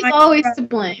 Gussie's always to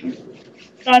blame.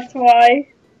 That's why.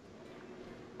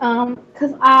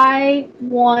 'Cause I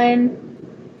won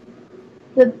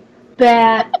the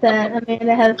bet that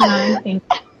Amanda has 9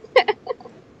 fingers.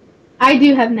 I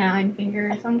do have 9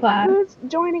 fingers. I'm glad. Who's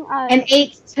joining us? And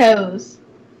 8 toes.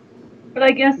 But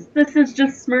I guess this is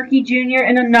just Smirky Jr.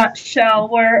 in a nutshell,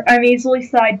 where I'm easily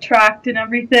sidetracked and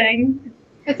everything.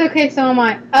 It's okay, so am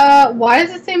I. Why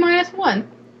does it say -1?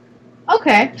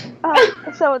 Okay.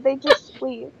 So they just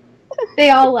leave.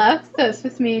 They all left, so it's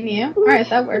just me and you. Alright,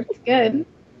 that works good.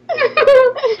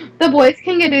 The boys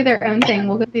can go do their own thing.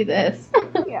 We'll go do this.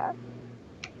 Yeah.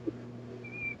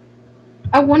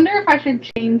 I wonder if I should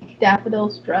change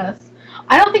Daffodil's dress.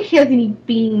 I don't think she has any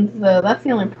beans, though. That's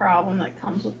the only problem that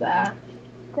comes with that.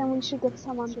 Then we should get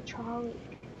some on the trolley.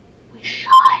 We should.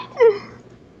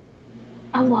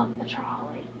 I love the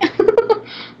trolley.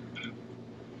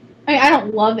 I mean, I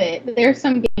don't love it. There's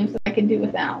some games that I could do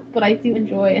without, but I do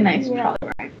enjoy a nice trolley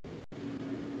ride.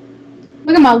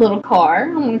 Look at my little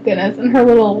car. Oh my goodness, and her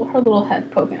little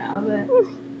head poking out of it.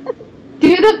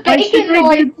 Do the bacon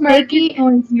noise, Smirky.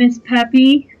 Noise, Miss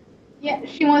Peppy. Yeah,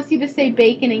 she wants you to say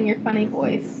bacon in your funny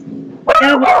voice.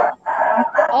 Yeah, but...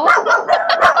 Oh.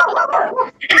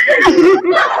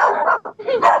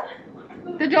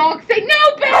 The dog say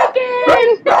no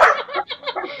bacon.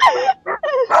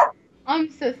 I'm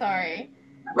so sorry.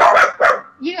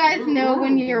 You guys know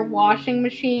when your washing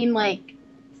machine like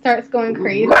starts going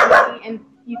crazy and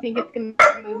you think it's gonna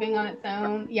be moving on its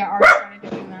own? Yeah, ours started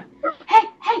doing that. Hey!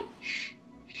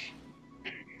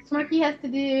 Smirky has to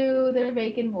do their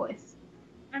bacon voice.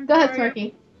 I'm Go ahead, sorry,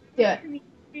 Smirky. Do it.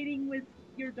 communicating with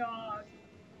your dog.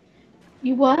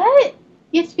 You what?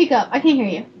 You speak up. I can't hear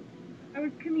you. I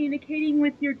was communicating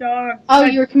with your dog. Oh,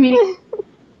 you were communicating.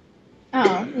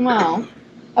 Oh, well.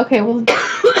 Okay, well,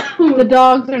 the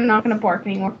dogs are not going to bark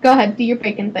anymore. Go ahead, do your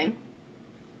bacon thing.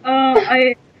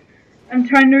 I'm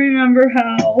trying to remember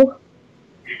how.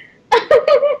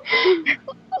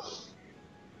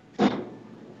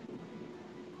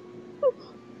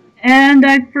 And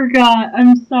I forgot.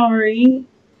 I'm sorry.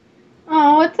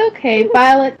 Oh, it's okay,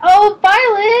 Violet. Oh,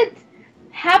 Violet!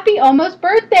 Happy almost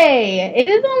birthday! It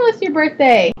is almost your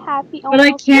birthday. Happy But I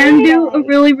almost can do a birthday.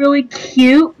 really, really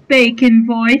cute bacon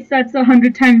voice. That's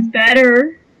 100 times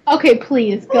better. Okay,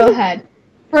 please, go ahead.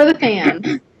 For the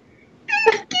fans.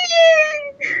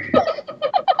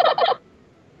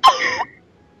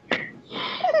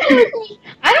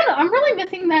 I don't know, I'm really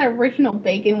missing that original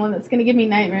bacon one that's gonna give me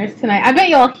nightmares tonight. I bet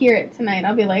y'all hear it tonight.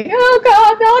 I'll be like, oh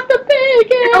god, not the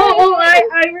bacon! Oh,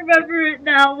 I remember it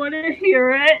now when I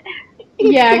hear it.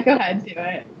 Yeah, go ahead, do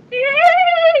it.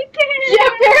 Bacon! Yeah,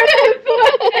 there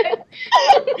it is!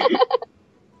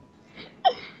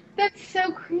 That's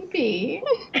so creepy.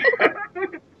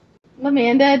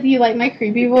 Amanda, do you like my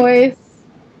creepy voice?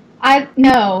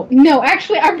 No,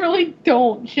 actually, I really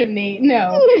don't, Chimney.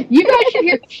 No. You guys should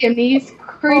hear Chimney's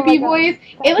creepy voice.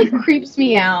 It, like, creeps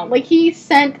me out. Like, he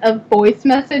sent a voice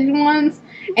message once,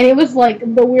 and it was, like,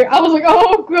 the weird... I was like,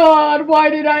 oh, God,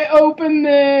 why did I open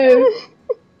this?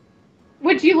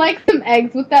 Would you like some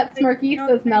eggs with that, Smirky,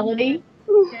 says Melody?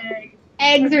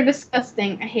 Eggs are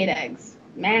disgusting. I hate eggs.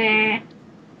 Meh.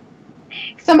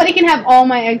 Somebody can have all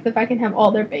my eggs if I can have all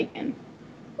their bacon.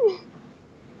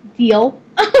 Deal.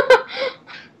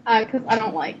 Because I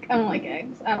don't like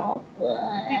eggs at all.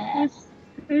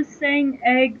 Who's saying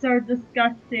eggs are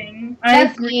disgusting?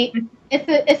 That's me.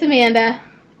 It's Amanda.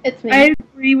 It's me. I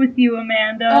agree with you,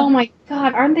 Amanda. Oh my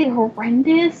god, aren't they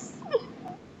horrendous?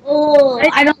 Oh,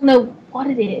 I don't know what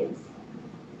it is.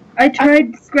 I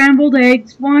tried scrambled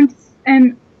eggs once,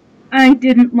 and I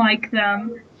didn't like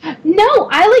them. No,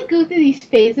 I like go through these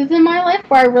phases in my life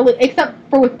where I really, except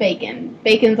for with bacon.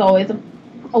 Bacon's always a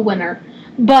winner.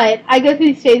 But I go through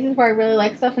these phases where I really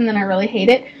like stuff and then I really hate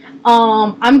it.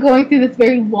 I'm going through this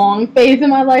very long phase in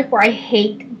my life where I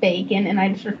hate bacon and I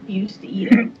just refuse to eat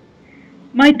it.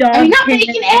 My dog. I mean, not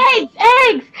bacon,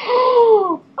 eggs!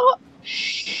 Oh,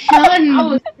 shun! I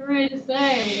was trying to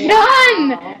say.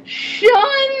 Shun!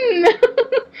 Shun!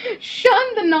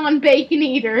 Shun the non-bacon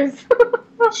eaters.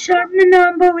 Shun the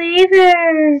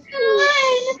non-believers.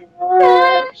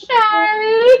 Shun,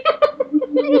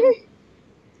 Charlie.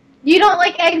 You don't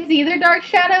like eggs either, Dark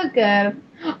Shadow? Good.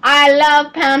 I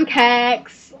love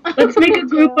pancakes. Let's make a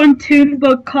group on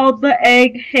Toonbook called the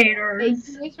Egg Haters.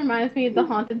 Bacon voice reminds me of the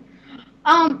haunted.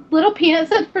 Little Peanut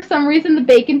said for some reason the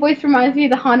bacon voice reminds me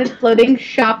of the haunted floating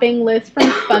shopping list from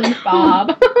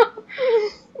SpongeBob.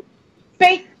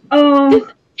 Does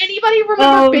anybody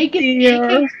remember bacon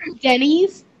pancakes from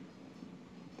Denny's?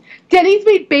 Denny's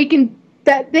made bacon.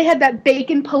 That they had that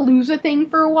bacon palooza thing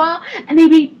for a while, and they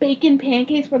made bacon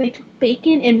pancakes where they took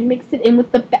bacon and mixed it in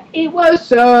with the. It was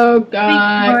so good.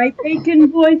 My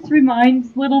bacon voice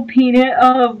reminds Little Peanut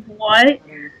of what?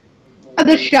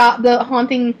 The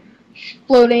haunting,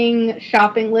 floating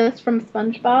shopping list from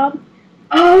SpongeBob.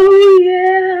 Oh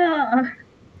yeah.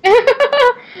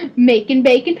 Making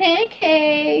bacon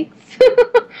pancakes.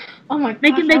 Oh my god.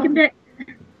 Making bacon pancakes.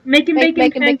 Making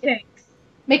bacon pancakes.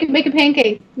 Making bacon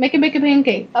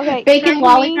pancakes. Okay. Bacon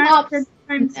lollipops.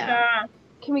 Can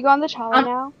we go on the challenge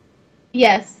now?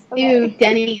 Yes. Okay. Ew,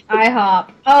 Denny's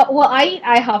IHOP. Oh, well, I eat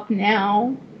IHOP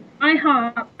now.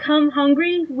 IHOP. Come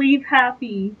hungry, leave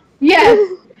happy. Yes.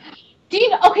 Do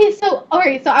you know, okay, so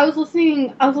I was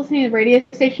listening to the radio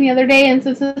station the other day, and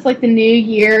since it's like the new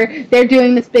year, they're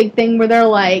doing this big thing where they're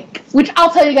like, which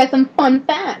I'll tell you guys some fun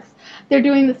facts. They're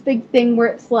doing this big thing where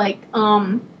it's like,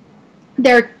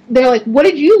 they're like, what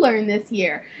did you learn this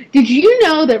year? Did you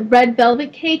know that red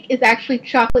velvet cake is actually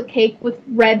chocolate cake with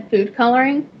red food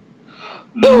coloring?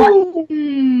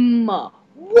 Boom!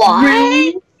 What?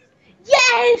 Really?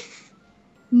 Yes!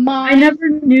 I never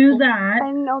knew that. I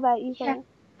didn't know that either. Yeah,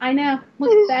 I know.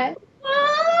 Look at that.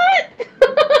 What?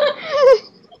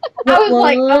 I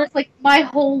was like, my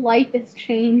whole life has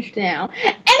changed now.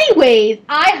 Anyways,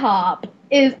 IHOP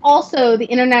is also the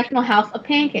International House of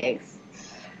Pancakes.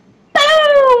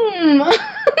 Boom!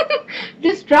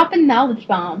 Just dropping knowledge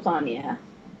bombs on you.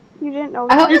 You didn't know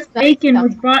I that. hope This bacon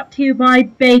was brought to you by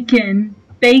Bacon.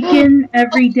 Bacon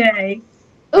every day.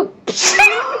 Oops.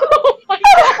 Oh my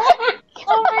god!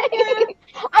 Oh my god!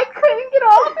 I couldn't get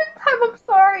off in time. I'm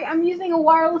sorry. I'm using a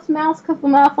wireless mouse because the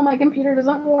mouse on my computer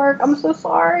doesn't work. I'm so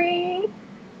sorry.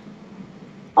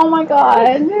 Oh my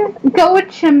god. Go with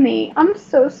Chimney. I'm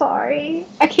so sorry.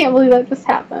 I can't believe that just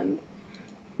happened.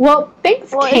 Well,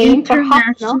 thanks, Kane, for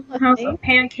hopping on with House me. of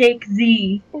Pancake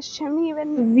Z. Is Chimney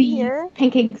even here?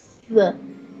 Pancakes.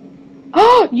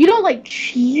 Oh, you don't like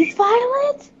cheese,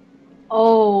 Violet?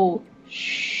 Oh,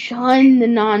 shun the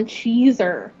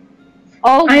non-cheeser.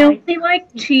 Oh, I only like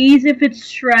cheese if it's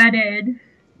shredded.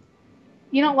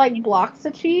 You don't like blocks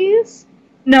of cheese?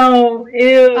 No,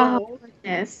 ew. Oh,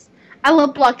 goodness. I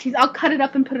love block cheese. I'll cut it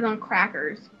up and put it on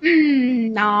crackers.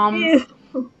 Noms. Ew.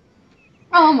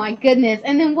 Oh my goodness.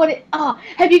 And then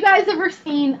have you guys ever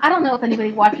seen, I don't know if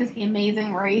anybody watches The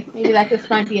Amazing Race. Maybe that just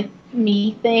might be a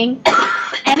me thing.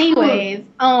 Anyways,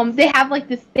 they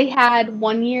had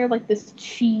one year like this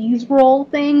cheese roll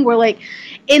thing where like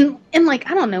in like,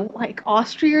 I don't know, like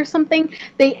Austria or something,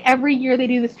 every year they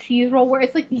do this cheese roll where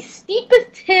it's like the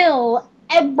steepest hill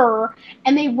ever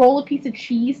and they roll a piece of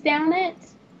cheese down it.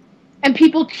 And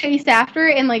people chase after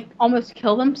it and, like, almost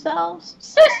kill themselves.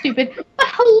 So stupid, but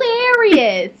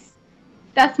hilarious.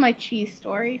 That's my cheese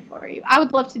story for you. I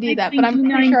would love to do that, but I'm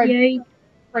pretty sure I'd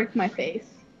break my face.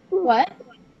 What?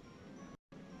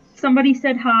 Somebody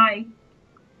said hi.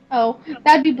 Oh,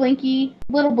 that'd be Blinky.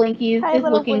 Little Blinky is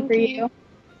looking Blinky. for you.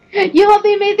 You love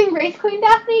The Amazing Race, Queen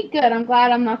Daphne? Good, I'm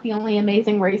glad I'm not the only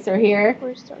amazing racer here.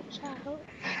 We're so child.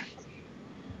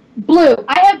 Blue,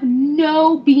 I have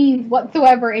no beans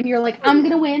whatsoever, and you're like, I'm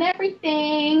gonna win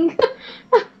everything.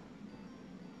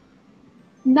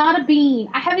 Not a bean.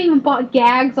 I haven't even bought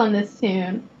gags on this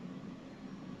tune.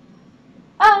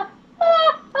 Oh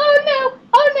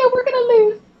no, we're gonna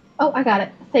lose. Oh, I got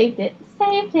it. Saved it.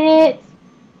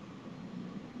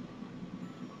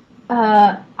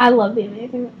 I love The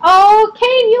Amazing. Oh,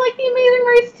 Kane, you like The Amazing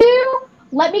Race too?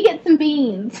 Let me get some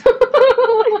beans.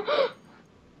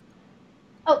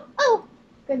 Oh,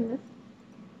 goodness.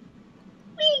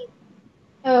 Whee!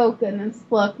 Oh, goodness.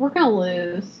 Look, we're gonna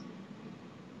lose.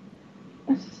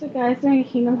 It's just a guy's doing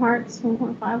Kingdom Hearts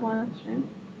 1.5 live stream.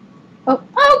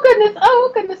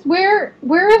 Oh, goodness. Where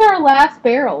is our last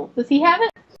barrel? Does he have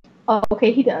it? Oh,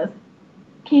 okay, he does.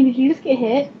 Kane, did you just get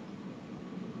hit?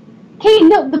 Kane,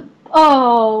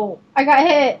 no, I got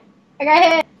hit.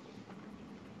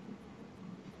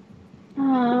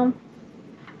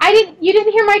 You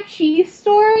didn't hear my cheese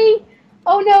story?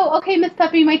 Oh no, okay, Miss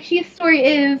Peppy, my cheese story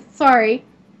is, sorry.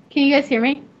 Can you guys hear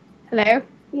me? Hello?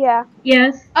 Yeah.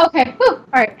 Yes. Okay, whew,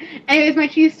 alright. Anyways, my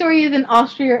cheese story is in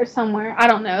Austria or somewhere, I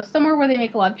don't know, somewhere where they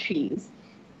make a lot of cheese.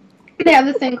 They have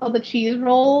this thing called the cheese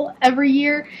roll every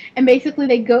year, and basically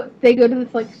they go to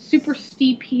this like super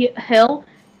steep heel,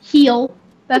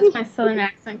 that's my southern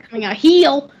accent coming out,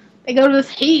 they go to this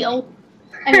heel.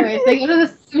 Anyways, they go to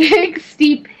this big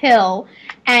steep hill,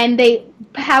 and they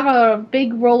have a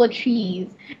big roll of cheese,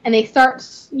 and they start,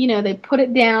 they put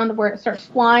it down where it starts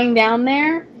flying down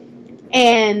there,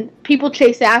 and people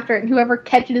chase after it, and whoever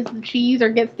catches the cheese or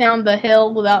gets down the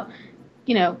hill without,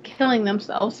 killing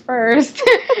themselves first,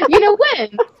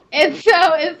 wins. And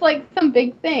so it's like some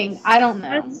big thing. I don't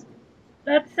know.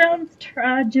 That sounds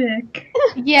tragic.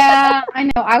 Yeah, I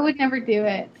know. I would never do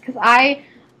it, because I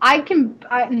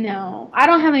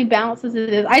don't have any balance as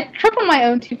it is. I trip on my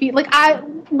own 2 feet. Like, I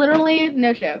literally,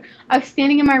 no joke. I was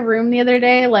standing in my room the other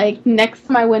day, like, next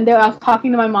to my window. I was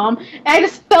talking to my mom, and I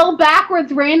just fell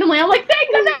backwards randomly. I'm like,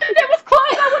 thank goodness it was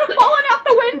closed. I would have fallen out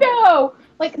the window.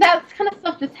 Like, that kind of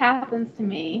stuff just happens to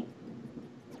me.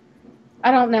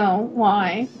 I don't know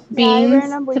why. Beans. I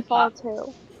randomly fall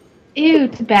too. Ew,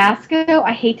 Tabasco.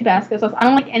 I hate Tabasco sauce. I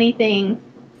don't like anything.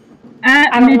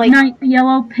 At midnight, the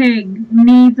yellow pig.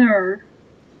 Neither.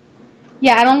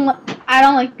 Yeah, I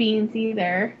don't like beans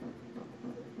either.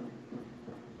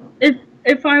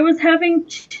 If I was having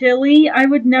chili, I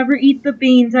would never eat the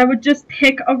beans. I would just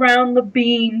pick around the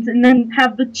beans and then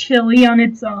have the chili on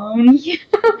its own. Yeah.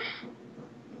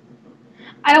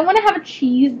 I don't want to have a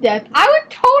cheese death. I would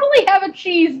totally have a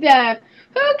cheese death.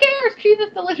 Who cares? Cheese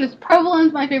is delicious.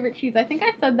 Provolone's my favorite cheese. I think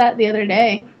I said that the other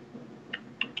day.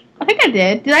 I think I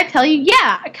did. Did I tell you?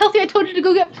 Yeah. Kelsey, I told you to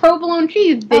go get provolone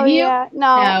cheese. Did you? Yeah.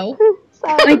 No.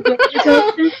 My door's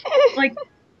open.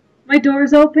 My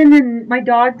door's open and my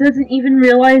dog doesn't even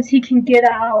realize he can get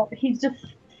out. He's just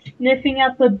sniffing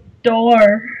at the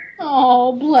door.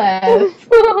 Oh, bless.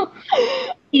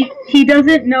 He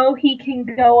doesn't know he can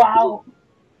go out.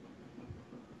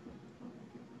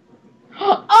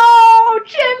 Oh,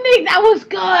 Chimney, that was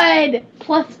good.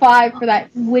 +5 for that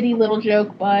witty little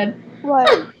joke, bud.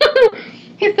 What?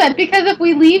 He said, because if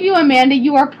we leave you, Amanda,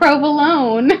 you are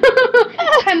provolone.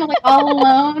 kind of like All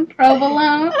Alone,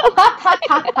 Provolone. Ha ha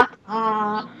ha ha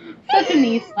ha. Such a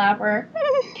knee slapper.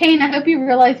 Kane, I hope you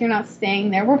realize you're not staying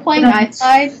there. We're playing Ice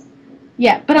Slide.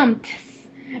 Yeah, but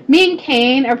me and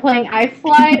Kane are playing Ice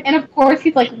Slide, and of course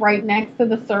he's like right next to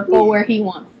the circle where he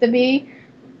wants to be.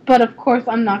 But of course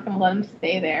I'm not gonna let him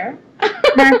stay there.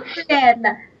 I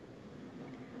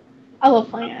love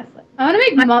playing Ice Slide. I'm gonna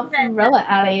make mozzarella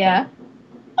out of ya.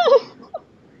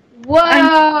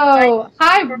 Whoa!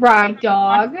 Hi, Ride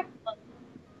Dog.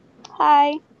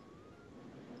 Hi.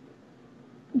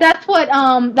 That's what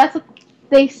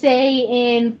they say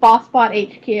in BossBot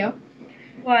HQ.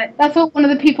 What? That's what one of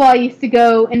the people I used to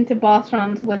go into boss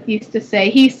runs with used to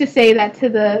say. He used to say that to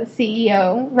the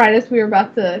CEO right as we were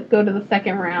about to go to the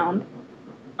second round.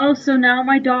 Oh, so now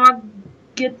my dog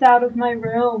gets out of my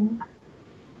room.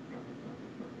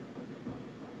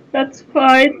 That's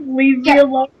fine. Leave me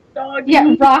alone, doggy.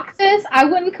 Yeah, Roxas, I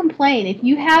wouldn't complain. If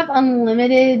you have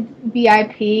unlimited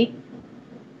VIP,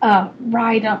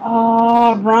 Ryan,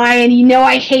 oh, Ryan, you know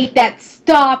I hate that.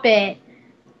 Stop it.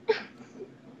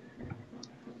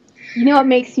 You know what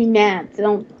makes you mad, so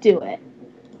don't do it.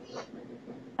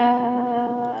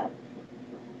 Oh,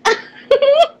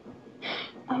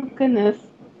 goodness.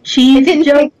 Cheese it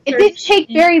didn't take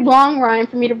very long, Ryan,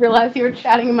 for me to realize you were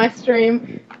chatting in my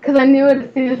stream, because I knew it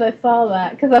as soon as I saw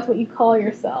that, because that's what you call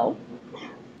yourself.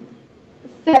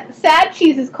 Sad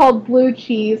cheese is called blue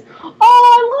cheese. Oh,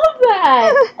 I love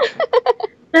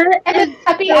that! And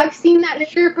Peppy, I've seen that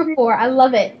shirt before. I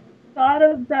love it. Thought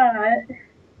of that.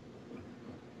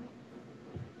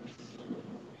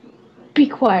 Be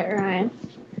quiet, Ryan.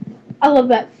 I love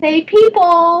that. Say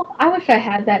people! I wish I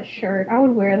had that shirt. I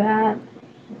would wear that.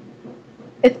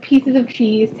 It's pieces of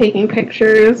cheese taking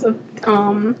pictures of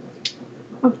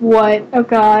what? Oh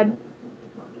god.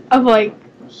 Of like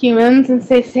humans and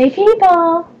say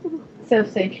people! So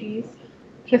say cheese.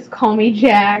 Just call me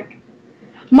Jack.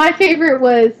 My favorite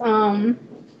was,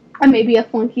 I may be a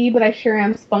flunky, but I sure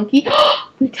am spunky.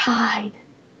 We tied!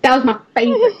 That was my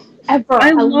favorite ever.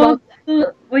 I love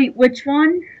that. Wait, which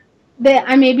one? That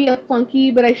I may be a flunky,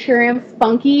 but I sure am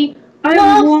spunky. I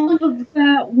love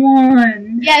that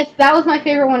one. Yes, that was my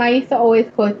favorite one. I used to always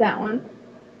quote that one.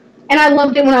 And I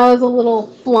loved it when I was a little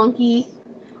flunky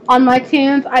on my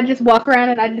tunes. I'd just walk around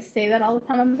and I'd just say that all the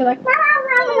time. I'd be like, rah,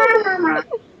 rah, rah, rah, rah.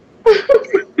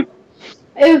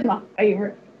 It was my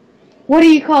favorite. What do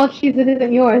you call cheese that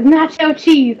isn't yours? Nacho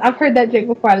cheese. I've heard that joke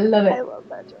before. I love it. I love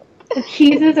that joke. The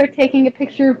cheeses are taking a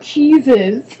picture of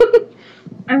cheeses.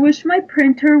 I wish my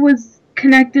printer was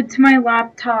connected to my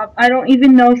laptop. I don't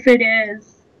even know if it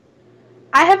is.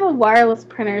 I have a wireless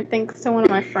printer thanks to one of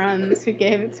my friends who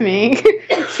gave it to me.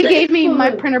 She gave me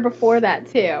my printer before that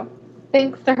too.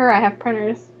 Thanks to her, I have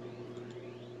printers.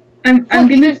 I'm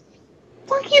gonna.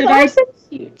 Flunkies are so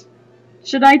cute.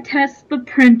 Should I test the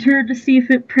printer to see if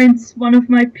it prints one of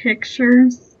my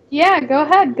pictures? Yeah, go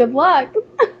ahead. Good luck.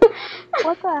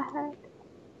 What the heck?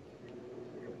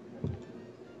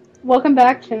 Welcome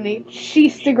back to the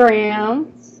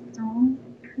Cheestagram.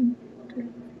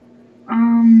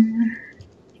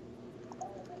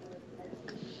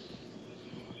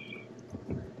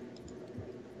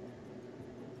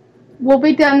 We'll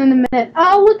be done in a minute.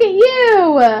 Oh, look at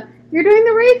you! You're doing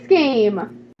the race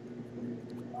game.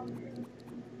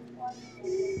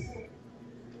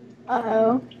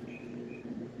 Uh-oh.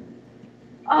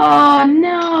 Oh,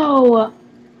 no!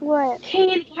 What?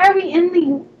 Kane, why are we in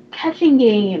the catching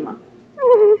game?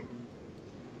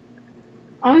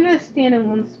 I'm gonna stand in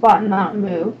one spot and not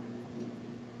move.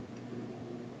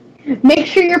 Make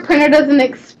sure your printer doesn't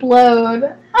explode.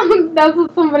 That's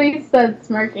what somebody said,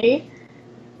 Smirky.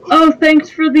 Oh, thanks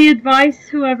for the advice,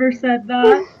 whoever said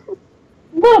that.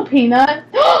 Little Peanut.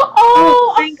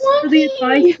 Oh, thanks for the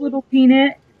advice, Little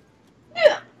Peanut.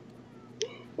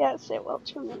 Yes, it will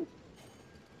for me.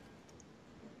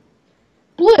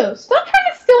 Blue, stop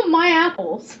trying to steal my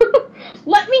apples.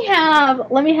 Let me have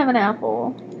an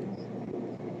apple.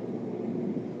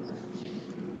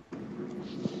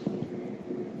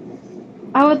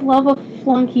 I would love a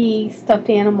flunky stuffed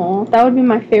animal. That would be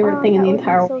my favorite thing in the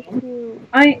entire world. So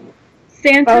cute.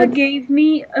 Santa gave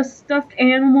me a stuffed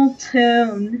animal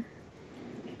tune.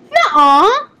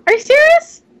 Nuh-uh. Are you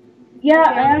serious? Yeah,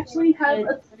 I actually have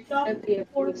a stuffed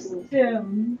horse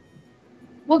tune.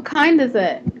 What kind is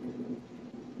it?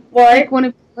 What? Like one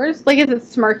of yours? Like, is it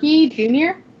Smirky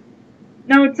Jr.?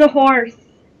 No, it's a horse.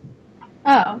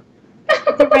 Oh.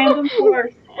 It's a random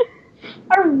horse.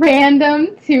 A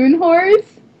random tune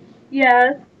horse?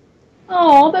 Yes.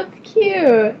 Oh, that's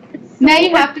cute. So now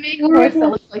you have to make a horse that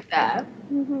looks like that.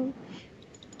 Mm-hmm.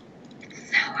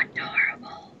 So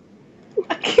adorable.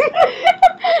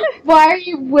 Why are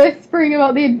you whispering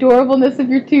about the adorableness of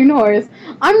your Toon horse?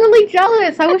 I'm really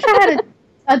jealous. I wish I had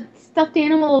a stuffed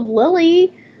animal of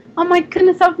Lily. Oh my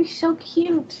goodness, that would be so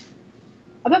cute.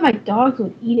 I bet my dogs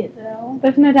would eat it though.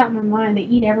 There's no doubt in my mind they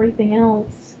eat everything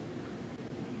else.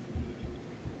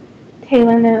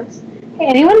 Taylor knows. Hey,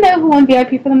 anyone know who won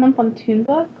VIP for the month on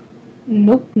Toonbook?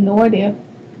 Nope, no idea.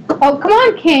 Oh, come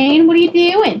on, Kane. What are you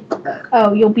doing?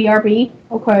 Oh, you'll BRB?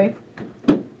 Okay.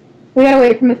 We gotta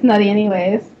wait for Miss Nutty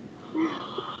anyways.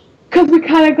 Because we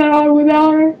kind of got on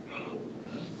without her.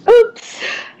 Oops.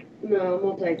 No, I'm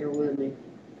gonna take her with me.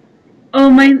 Oh,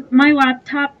 my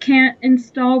laptop can't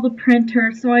install the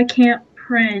printer, so I can't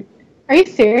print. Are you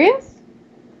serious?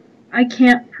 I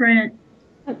can't print.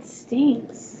 That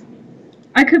stinks.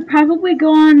 I could probably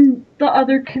go on the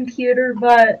other computer,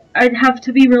 but I'd have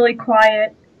to be really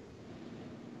quiet.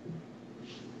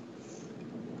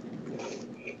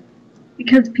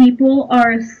 Because people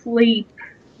are asleep.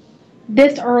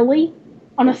 This early?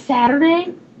 On a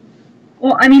Saturday?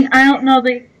 Well, I mean, I don't know.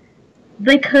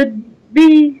 They could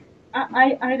be.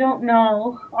 I don't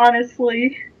know,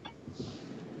 honestly.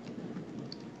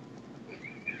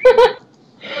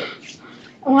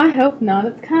 Oh, I hope not.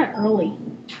 It's kind of early.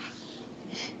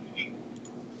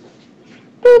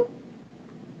 Boop.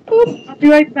 Boop. I'll be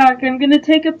right back. I'm gonna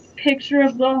take a picture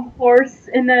of the horse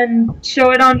and then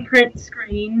show it on print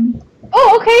screen.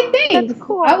 Oh, okay, thanks. That's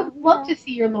cool. I would love to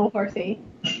see your little horsey.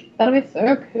 That'll be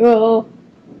so cool.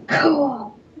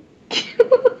 Cool.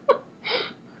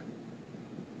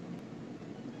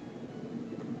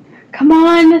 Come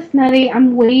on, Miss Nutty.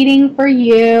 I'm waiting for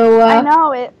you. I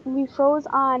know, we froze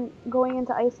on going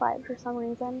into Ice Slide for some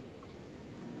reason.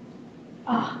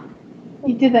 Oh,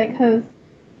 you did that because...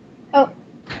 Oh,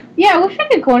 yeah, I wish I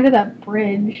could go under that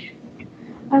bridge.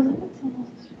 I was looking at someone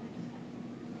else's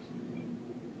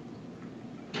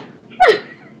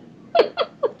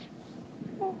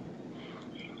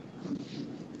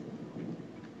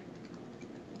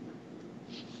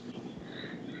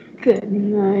Good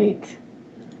night.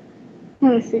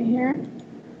 Let me see here.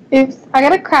 Oops, I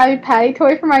got a Krabby Patty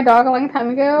toy for my dog a long time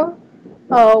ago.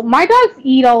 Oh, my dogs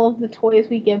eat all of the toys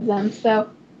we give them, so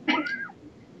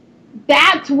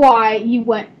that's why you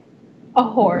went a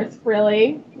horse.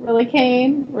 Really? Really,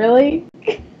 Kane? Really?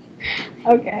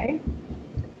 Okay.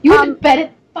 You went to bed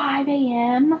at 5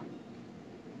 a.m.?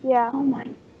 Yeah. Oh my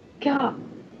god.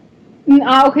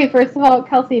 Okay, first of all,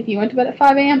 Kelsey, if you went to bed at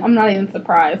 5 a.m., I'm not even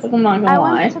surprised. Like, I'm not gonna lie.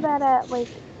 I went to bed at like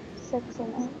 6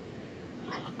 a.m.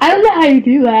 I don't know how you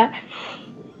do that.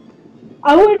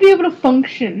 I wouldn't be able to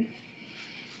function.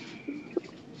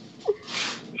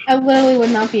 I literally would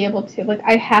not be able to. Like,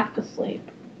 I have to sleep.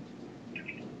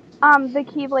 The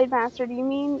Keyblade Master, do you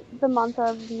mean the month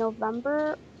of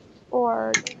November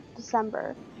or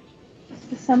December? It's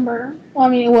December. Well, I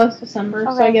mean, it was December,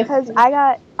 Okay, so I guess... because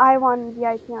I won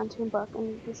VIP on Toonbook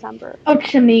in December. Oh,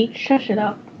 Chimney, shush it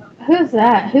up. Who's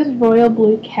that? Who's Royal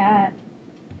Blue Cat?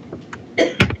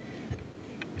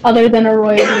 Other than a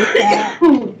Royal Blue Cat.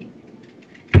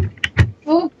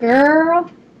 Oh,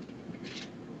 girl.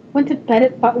 Went to bed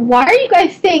at 5. Why are you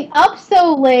guys staying up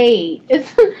so late?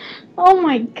 It's... Oh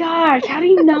my gosh, how do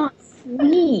you not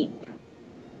sleep?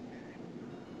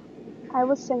 I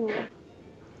was singing.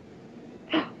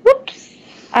 Whoops.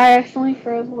 I accidentally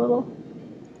froze a little.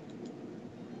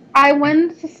 I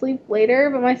went to sleep later,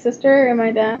 but my sister and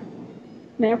my dad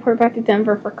and I report back to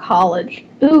Denver for college.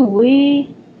 Ooh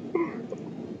wee.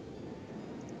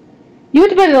 You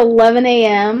went to bed at 11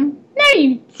 a.m.? No,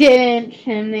 you didn't,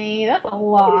 Chimney. That's a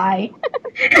lie.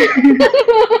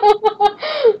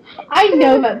 I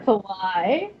know that's a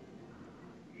lie.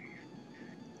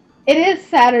 It is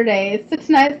Saturday, so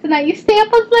tonight's the night you stay up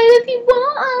as late as you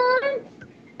want.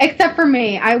 Except for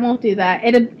me, I won't do that.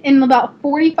 In about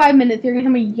 45 minutes, you're gonna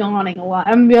hear me yawning a lot.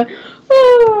 I'm gonna be like,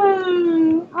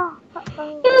 oh,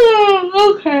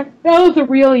 okay. That was a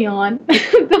real yawn.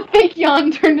 The fake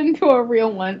yawn turned into a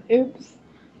real one. Oops.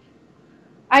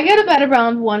 I go to bed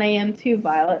around 1 a.m. too,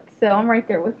 Violet, so I'm right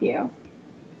there with you.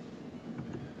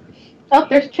 Oh,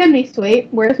 there's Chimney Sweep.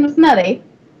 Where's Miss Nutty?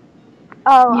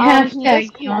 Oh,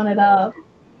 Hashtag yawn it up.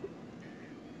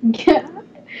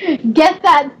 Get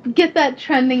that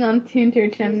trending on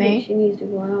Toontown, Chimney. She needs to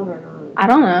go out or not? I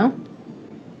don't know.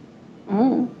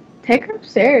 Oh, take her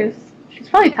upstairs. She's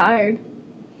probably tired.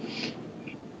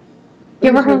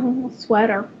 Give her little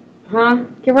sweater. Huh?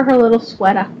 Give her little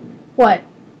sweater. What?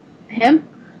 Him?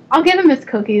 I'll give him his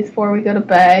cookies before we go to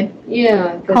bed.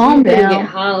 Yeah, because Calm he's gonna down. get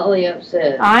highly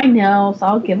upset. I know, so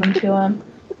I'll give them to him.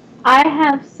 I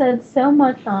have said so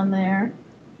much on there.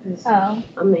 Oh.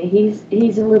 I mean,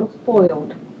 he's a little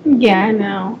spoiled. Yeah, I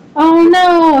know. Oh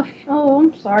no! Oh,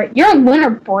 I'm sorry. You're on winter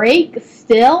break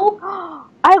still?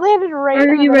 I landed right in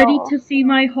Are the you ready middle. to see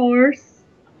my horse?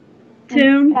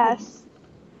 Toon? Yes.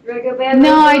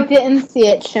 No, I didn't see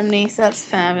it, Chimney, so that's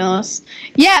fabulous.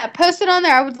 Yeah, post it on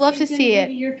there. I would love to see it.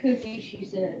 Your cookie, she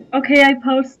said. Okay, I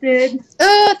posted.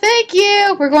 Oh, thank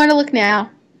you! We're going to look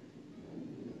now.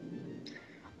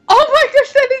 Oh my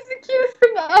gosh, that is the cutest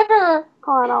thing ever!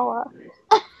 Hold on, I'll look.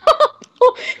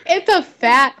 It's a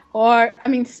fat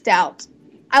stout.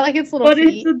 I like its little But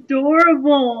feet. it's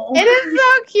adorable. It is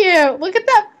so cute. Look at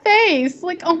that face.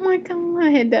 Like, oh my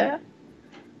god.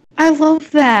 I love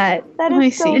that. That Let me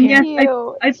is so see And here. yes,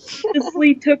 cute. I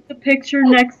purposely took the picture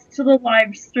next to the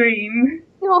live stream.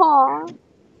 Aw.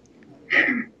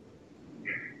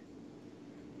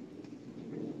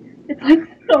 It's like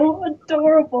so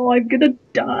adorable. I'm gonna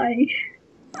die.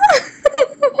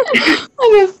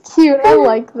 That is cute. I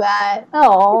like that. It's so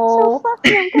Oh,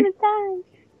 fluffy, I'm gonna die.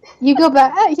 you go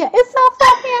back. Yeah, it's so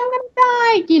fluffy. I'm gonna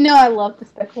die. You know I love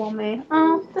Despicable Me.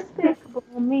 Oh,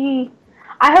 Despicable Me.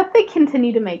 I hope they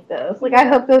continue to make those. Like, I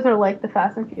hope those are like the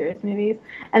Fast and Furious movies,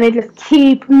 and they just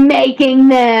keep making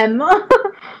them.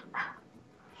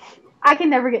 I can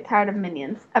never get tired of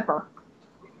Minions ever.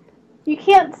 You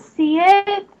can't see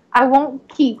it. I won't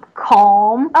keep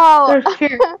calm. Oh, There's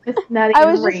Miss Nutty I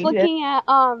and was just Raven. looking at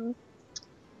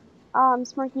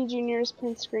Smirky Jr.'s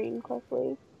print screen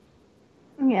quickly.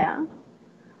 Yeah.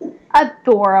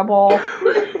 Adorable.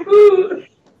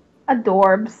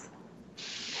 Adorbs.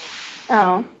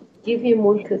 Oh. Give him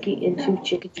one cookie and 2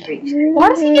 chicken treats. Why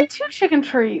does he get 2 chicken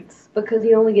treats? Because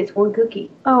he only gets 1 cookie.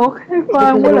 Oh, okay, Because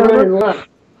fine, we're whatever. running low.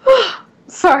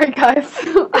 Sorry, guys.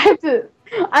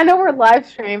 I know we're live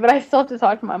streaming, but I still have to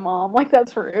talk to my mom. Like,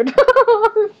 that's rude.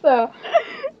 So,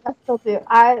 I still do.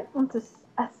 I want to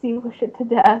wish it to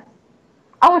death.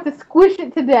 I want to squish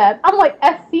it to death. I'm like,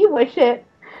 wish it.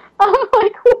 I'm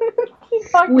like, what are you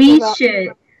talking about?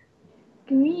 Shit.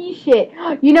 Shit.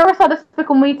 You never saw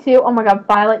Despicable Me 2? Oh my god,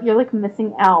 Violet, you're like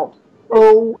missing out.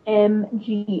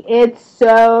 OMG. It's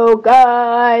so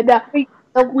good.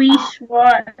 Squeeze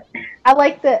what? I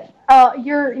like that.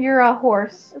 You're a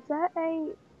horse. Is that a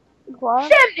glove?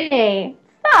 Chimney!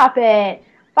 Stop it.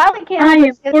 Violet can't I am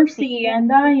help it. horsey and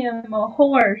I am a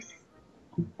horse.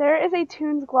 There is a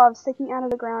Toon's glove sticking out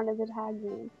of the ground as a tag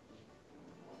game.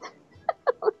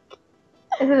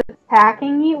 Is it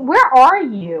attacking you? Where are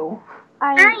you?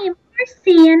 I am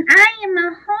horsey and I am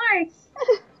a horse.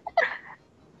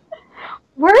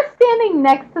 We're standing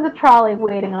next to the trolley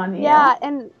waiting on you. Yeah,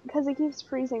 and because it keeps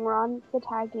freezing, we're on the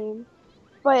tag game.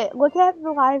 But look at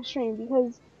the live stream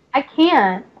because I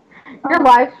can't. Your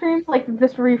live stream's like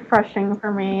just refreshing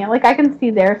for me. Like I can see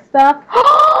their stuff.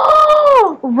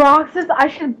 Rox says I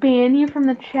should ban you from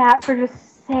the chat for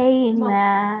just saying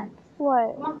that.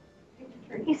 what?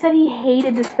 He said he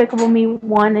hated Despicable Me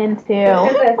 1 and 2.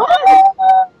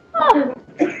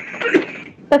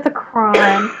 That's a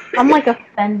crime. I'm like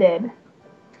offended.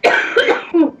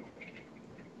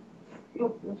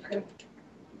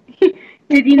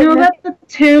 Did you know that the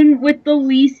tune with the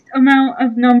least amount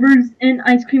of numbers in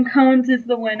ice cream cones is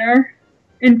the winner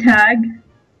in tag?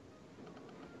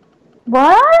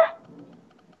 What?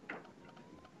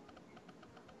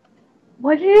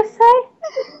 What did you say?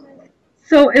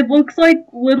 So it looks like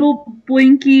little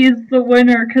Blinky is the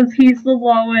winner because he's the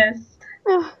lowest.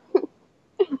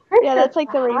 Yeah, that's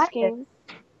like the race game.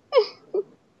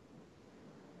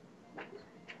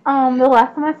 The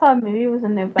last time I saw a movie was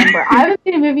in November. I haven't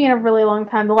seen a movie in a really long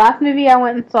time. The last movie I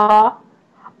went and saw...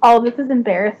 Oh, this is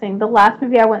embarrassing. The last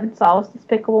movie I went and saw was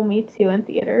Despicable Me 2 in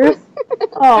theaters.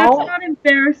 Oh. That's not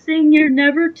embarrassing. You're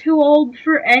never too old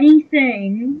for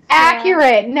anything.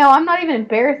 Accurate. No, I'm not even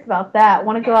embarrassed about that.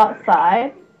 Want to go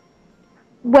outside?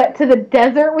 What, to the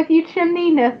desert with you, Chimney?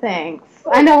 No thanks.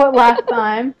 I know what last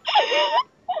time.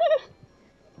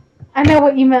 I know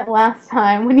what you meant last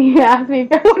time when you asked me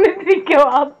if I wanted to go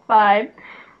outside.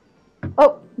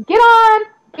 Oh, get on!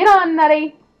 Get on,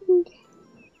 Nutty!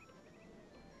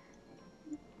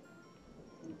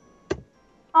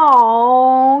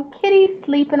 Oh, Kitty's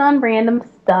sleeping on random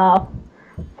stuff.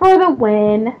 For the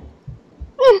win.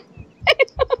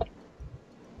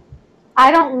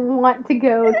 I don't want to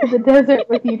go to the desert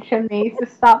with you, Chimney, so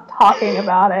stop talking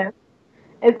about it.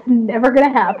 It's never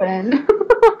gonna happen.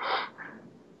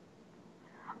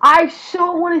 I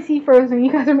so want to see Frozen.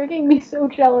 You guys are making me so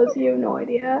jealous. You have no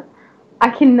idea. I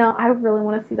cannot. I really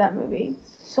want to see that movie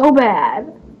so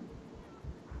bad.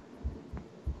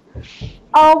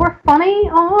 Oh, we're funny.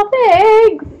 Oh,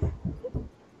 thanks.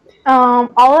 All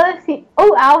I've seen.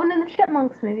 Oh, Alvin and the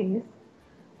Chipmunks movies.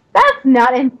 That's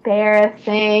not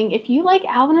embarrassing. If you like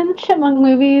Alvin and the Chipmunk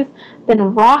movies,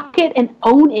 then rock it and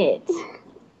own it.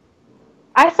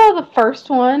 I saw the first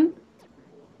one.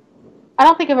 I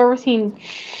don't think I've ever seen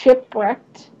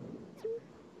Shipwrecked.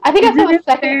 I think I saw the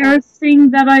second one. Embarrassing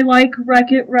that I like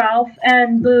Wreck-It Ralph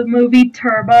and the movie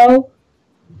Turbo?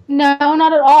 No,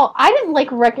 not at all. I didn't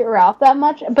like Wreck-It Ralph that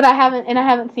much, but I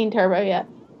haven't seen Turbo yet.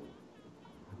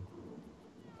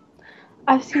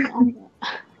 I've seen all of it.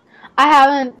 I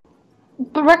haven't.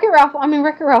 But Wreck-It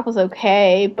Ralph was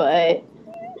okay, but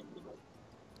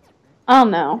I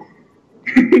don't know.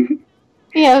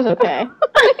 Yeah, it was okay.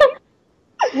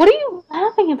 What are you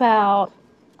laughing about?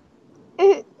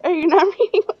 Are you not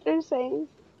reading what they're saying?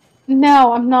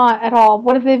 No, I'm not at all.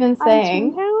 What have they been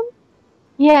saying? On Toontown?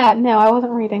 Yeah, no, I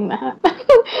wasn't reading that.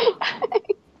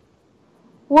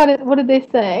 What did they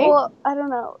say? Well, I don't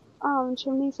know.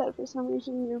 Chimney said for some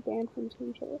reason you're banned from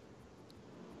Toontown.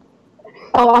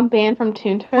 Oh, I'm banned from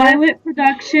Toontown? Violet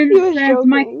Productions says joking.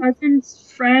 My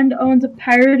cousin's friend owns a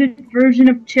pirated version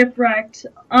of Chipwrecked.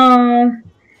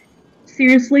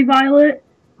 Seriously, Violet?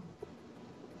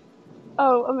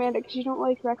 Oh, Amanda, because you don't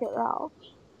like Wreck-It Ralph.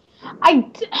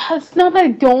 It's not that I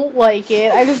don't like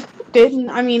it. I just didn't.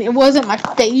 I mean, it wasn't my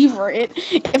favorite.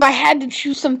 If I had to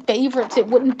choose some favorites, it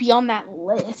wouldn't be on that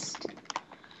list.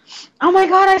 Oh my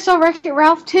god, I saw Wreck-It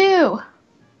Ralph too.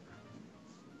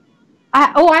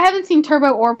 I haven't seen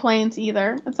Turbo or Planes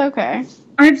either. It's okay.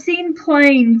 I've seen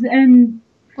Planes, and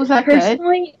Was that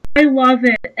personally, I love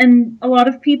it, and a lot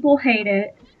of people hate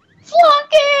it.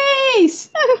 Flunkies!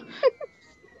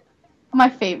 My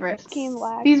favorites. Game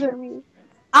lags These for are. me.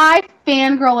 I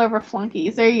fangirl over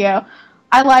flunkies. There you go.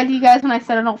 I lied to you guys when I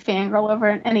said I don't fangirl over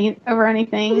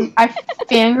anything. I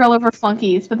fangirl over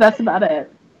flunkies, but that's about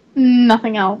it.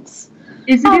 Nothing else.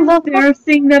 Is it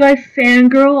embarrassing that I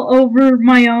fangirl over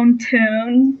my own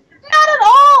tune? Not at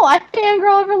all! I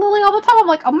fangirl over Lily all the time. I'm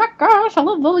like, oh my gosh, I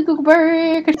love Lily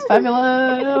Googleberry. She's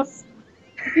fabulous.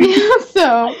 Yeah,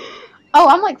 so... Oh,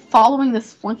 I'm like following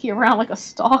this flunky around like a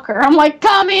stalker. I'm like,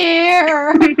 come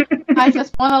here! I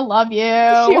just want to love you.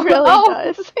 She really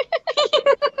does.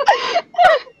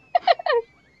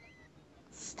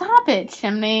 Stop it,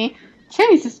 Chimney.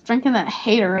 Chimney's just drinking that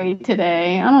haterade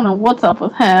today. I don't know what's up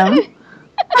with him.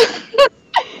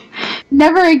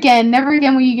 Never again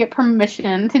will you get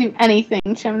permission to do anything,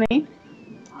 Chimney.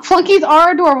 Flunkies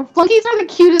are adorable. Flunkies are the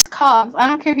cutest cogs. I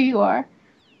don't care who you are.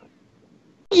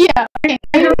 Yeah. I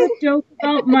have a joke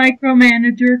about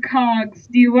Micromanager Cogs.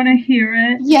 Do you want to hear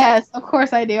it? Yes, of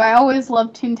course I do. I always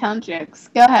love Toontown jokes.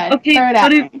 Go ahead. Okay, throw it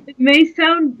but at me. it may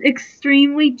sound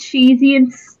extremely cheesy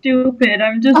and stupid.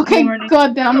 I'm just warning.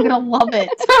 Good, then I'm gonna love it.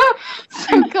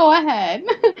 So go ahead.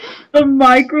 The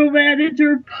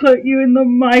Micromanager put you in the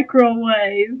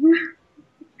microwave.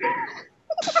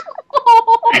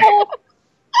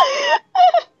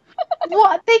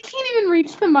 What? They can't even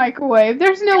reach the microwave.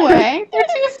 There's no way. They're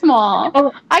too small.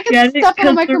 Oh, I can stuff in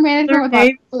a micromanager with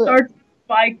my foot. Starts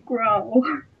micro.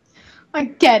 I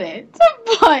get it,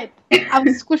 but I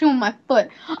was squishing with my foot.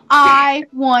 I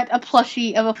want a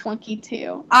plushie of a flunky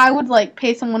too. I would like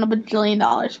pay someone $1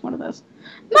 bajillion for one of those.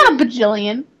 Not a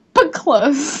bajillion, but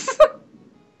close.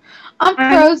 I'm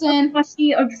frozen. I'm a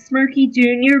plushie of Smirky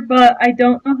Jr., but I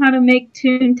don't know how to make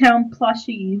Toontown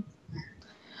plushies.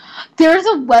 There's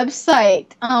a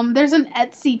website. There's an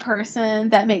Etsy person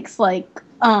that makes like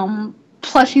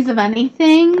plushies of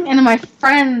anything, and my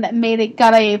friend that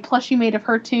got a plushie made of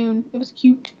her Toon. It was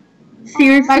cute.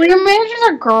 Seriously? Micromanagers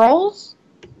are girls?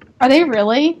 Are they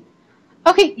really?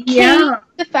 Okay, yeah.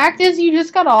 Kate, the fact is you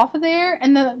just got off of there,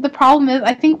 and the problem is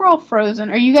I think we're all frozen.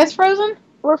 Are you guys frozen?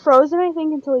 We're frozen, I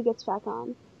think, until he gets back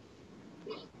on.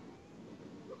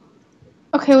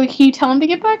 Okay, well, can you tell him to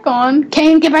get back on?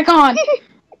 Kane, get back on!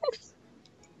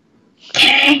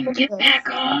 Kane, get back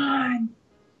on!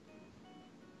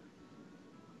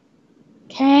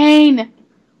 Kane!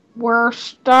 We're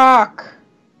stuck.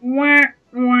 Wah,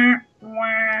 wah,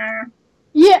 wah.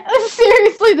 Yeah,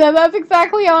 seriously though, that's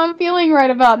exactly how I'm feeling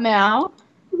right about now.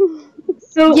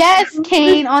 So yes,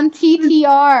 Kane, on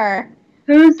TTR.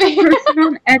 Who's the person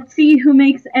on Etsy who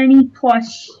makes any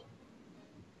plush?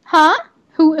 Huh?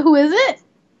 Who is it?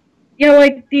 Yeah,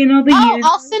 like, do you know the user?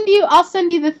 I'll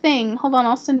send you the thing. Hold on,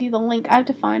 I'll send you the link. I have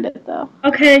to find it though.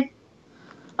 Okay.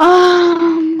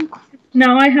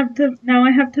 Now I have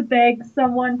to beg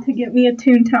someone to get me a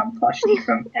Toontown plushie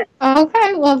from Etsy.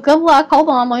 Okay, well, good luck. Hold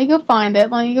on, let me go find it.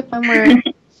 Let me go find where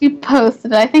she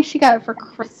posted it. I think she got it for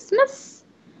Christmas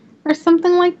or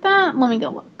something like that. Let me go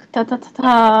look.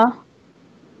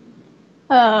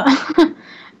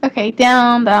 Okay,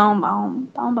 down.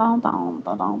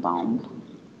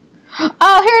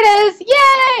 Oh, here it is!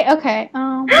 Yay! Okay.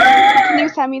 Can you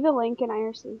send me the link in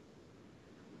IRC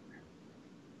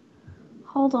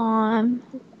Hold on.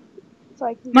 so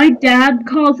I can? My dad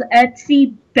calls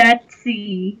Etsy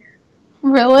Betsy.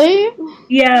 Really?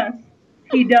 Yes,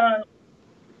 he does.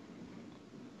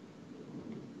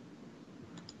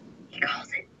 He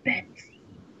calls it Betsy.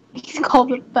 He's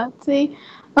called it Betsy.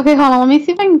 Okay, hold on. Let me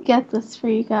see if I can get this for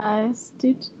you guys.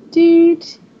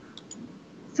 Doot.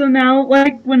 So now,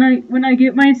 like, when I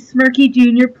get my Smirky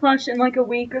Junior plush in like a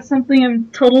week or something, I'm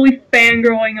totally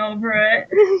fangirling over it.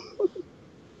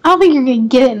 I don't think you're gonna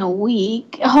get it in a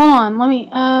week. Hold on. Let me.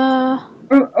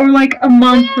 Or like a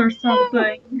month or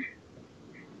something.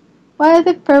 Why is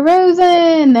it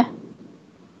frozen?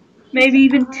 Maybe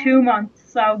even 2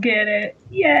 months. I'll get it.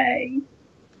 Yay!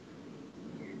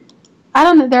 I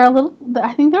don't know. They're a little.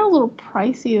 I think they're a little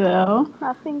pricey though.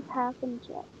 Nothing's happened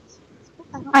yet.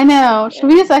 I know. Should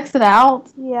we just exit out?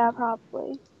 Yeah,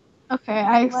 probably. Okay,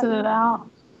 I exited out.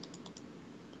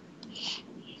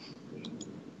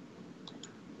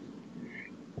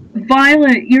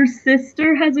 Violet, your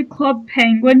sister has a Club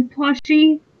Penguin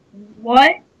plushie?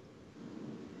 What?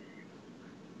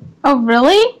 Oh,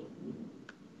 really?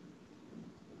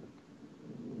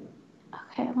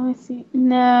 Okay, let me see.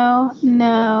 No.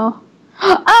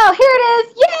 Oh, here it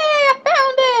is! Yay! I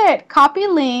found it! Copy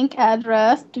link,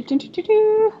 address.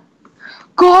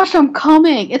 Gosh, I'm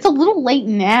coming. It's a little late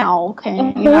now. Okay. A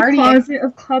whole closet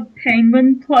of Club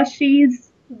Penguin plushies?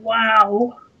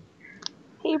 Wow.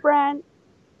 Hey, Brent.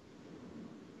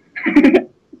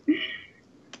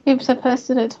 Oops, I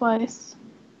posted it twice.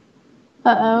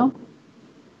 Uh-oh.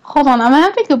 Hold on, I'm gonna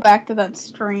have to go back to that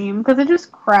stream because it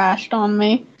just crashed on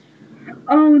me.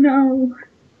 Oh no.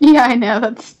 Yeah, I know,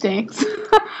 that stinks.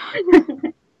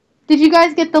 Did you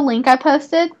guys get the link I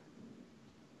posted?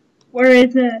 Where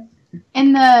is it?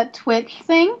 In the Twitch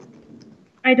thing?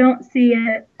 I don't see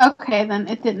it. Okay, then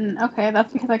it didn't. Okay,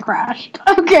 that's because I crashed.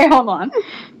 Okay, hold on.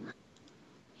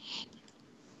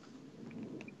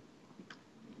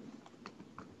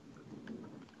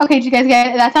 Okay, did you guys get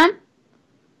it that time?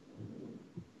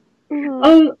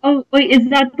 Mm-hmm. Oh, wait, is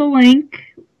that the link?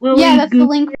 Lily, Yeah, that's the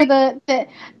link for the...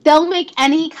 They'll make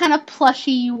any kind of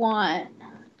plushie you want.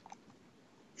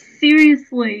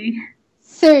 Seriously.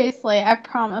 Seriously, I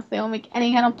promise they will make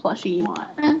any kind of plushie you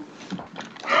want.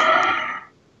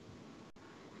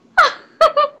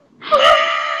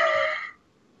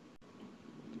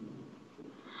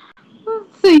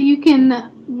 So you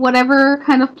can, whatever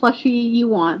kind of plushie you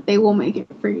want, they will make it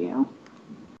for you.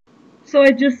 So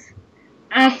I just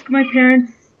ask my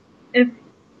parents if,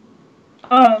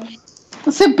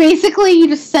 So basically you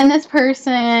just send this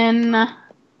person...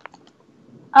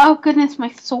 Oh goodness,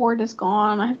 my sword is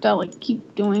gone. I have to like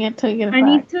keep doing it to get it back.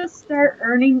 I need to start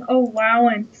earning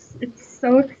allowance. It's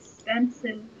so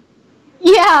expensive.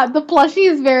 Yeah, the plushie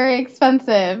is very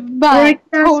expensive, but Like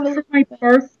totally for my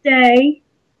birthday.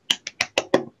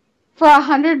 For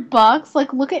 $100,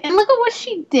 like look at what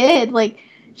she did. Like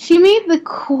she made the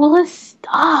coolest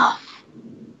stuff.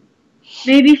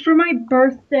 Maybe for my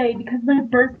birthday, because my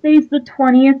birthday is the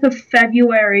 20th of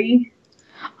February.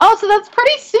 Oh, so that's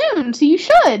pretty soon. So you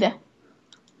should.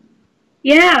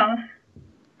 Yeah. Oh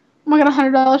my god,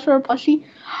 $100 for a plushie.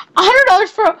 $100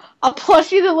 for a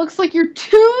plushie that looks like your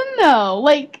Toon, though.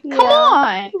 Like, come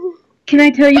on. Can I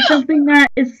tell you something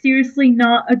that is seriously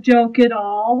not a joke at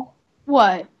all?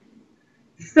 What?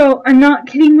 So, I'm not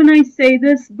kidding when I say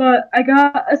this, but I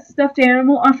got a stuffed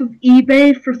animal off of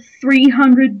eBay for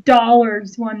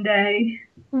 $300 one day.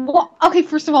 Well, okay,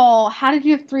 first of all, how did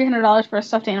you have $300 for a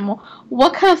stuffed animal?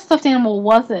 What kind of stuffed animal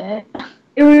was it?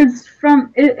 It was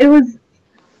from, it was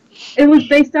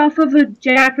based off of a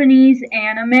Japanese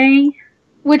anime.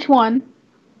 Which one?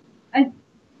 Have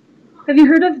you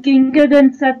heard of Ginga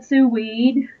Densetsu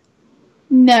Weed?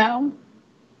 No.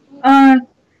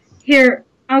 Here,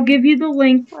 I'll give you the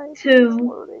link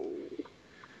to...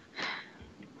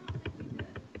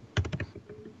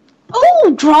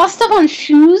 Oh, draw stuff on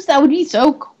shoes? That would be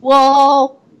so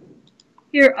cool.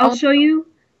 Here, I'll show you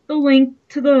the link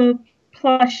to the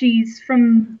plushies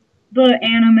from the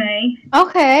anime.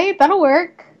 Okay, that'll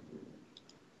work.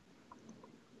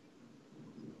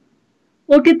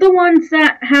 Look at the ones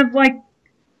that have, like,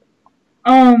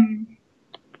 the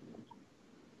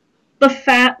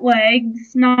fat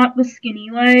legs, not the skinny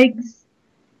legs.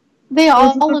 They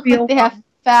all look like they have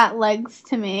fat legs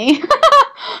to me.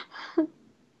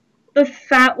 The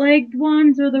fat-legged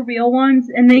ones are the real ones,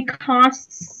 and they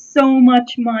cost so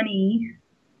much money.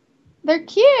 They're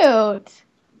cute.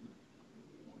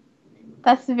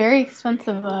 That's very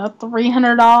expensive, though.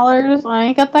 $300? I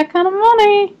ain't got that kind of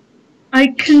money. I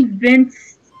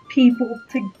convinced people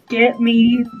to get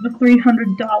me the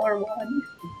 $300 one.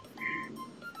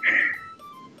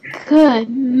 Good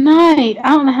night. I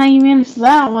don't know how you managed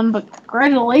that one, but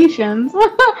congratulations.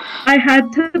 I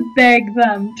had to beg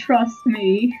them, trust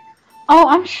me. Oh,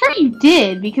 I'm sure you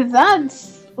did, because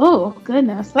that's... Oh,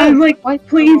 goodness. I was like,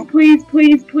 please, please,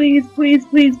 please, please, please,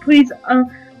 please, please.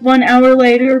 1 hour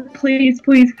later, please,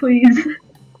 please, please.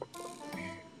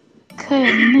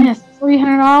 Goodness,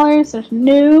 $300? There's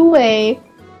no way.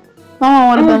 Mama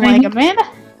would have been like, Amanda?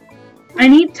 I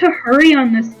need to hurry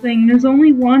on this thing. There's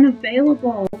only one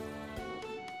available.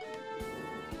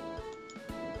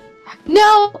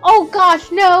 No! Oh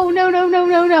gosh, no,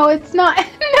 it's not.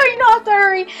 No, you don't have to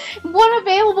hurry. One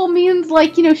available means,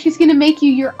 like, you know, she's gonna make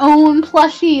you your own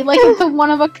plushie. Like, it's a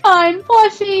one-of-a-kind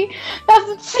plushie. That's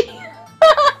what she...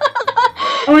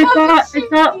 Oh,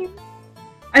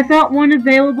 I thought one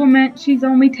available meant she's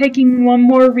only taking one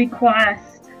more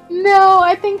request. No,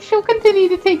 I think she'll continue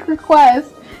to take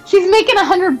requests. She's making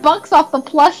 $100 off the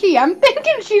plushie. I'm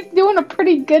thinking she's doing a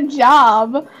pretty good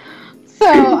job. So,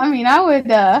 I mean,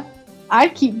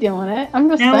 I'd keep doing it. I'm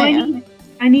just saying.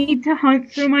 I need to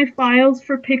hunt through my files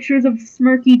for pictures of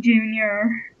Smirky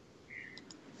Jr.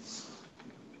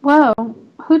 Whoa.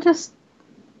 Who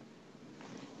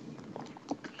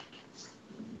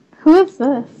is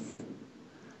this?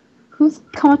 Who's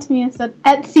come up to me and said,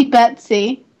 Etsy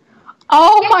Betsy?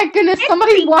 Oh my goodness,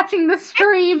 somebody's watching the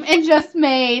stream and just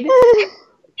made.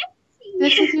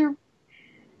 This is your...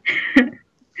 Oh,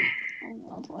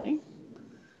 lovely.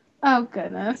 Oh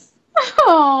goodness.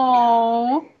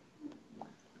 Oh.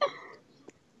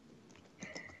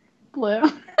 Blue.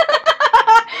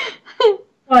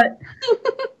 What?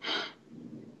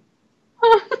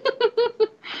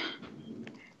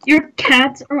 Your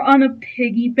cats are on a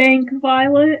piggy bank,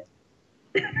 Violet?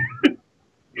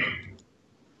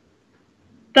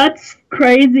 That's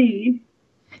crazy.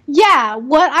 Yeah,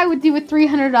 what I would do with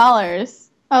 $300.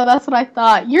 Oh, that's what I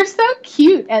thought. You're so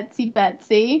cute, Etsy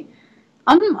Betsy.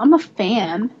 I'm a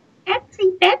fan.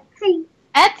 Etsy Betsy.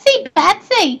 Etsy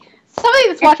Betsy. Somebody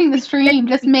that's watching the stream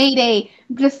just made a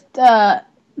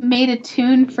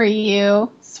tune for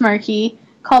you, Smirky,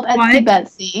 called Etsy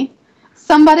Betsy.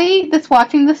 Somebody that's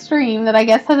watching the stream that I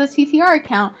guess has a TTR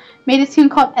account made a tune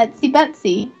called Etsy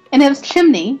Betsy, and it was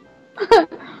Chimney.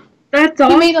 That's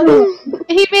awesome.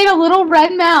 He made a little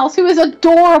red mouse who is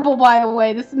adorable, by the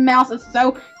way. This mouse is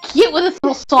so cute with his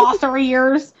little saucer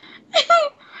ears.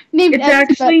 It's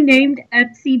actually named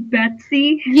Etsy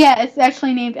Betsy? Yeah, it's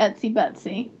actually named Etsy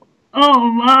Betsy.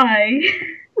 Oh my.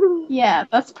 Yeah,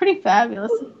 that's pretty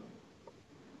fabulous.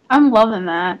 I'm loving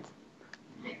that.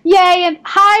 Yay, and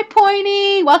hi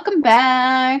Pointy! Welcome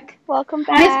back. Welcome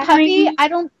back. Miss Puppy, I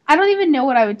don't even know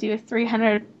what I would do with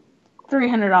 $300.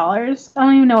 I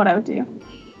don't even know what I would do.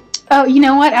 Oh, you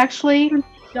know what, actually?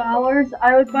 $3,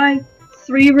 I would buy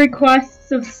 3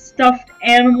 requests of stuffed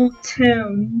animal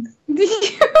tunes.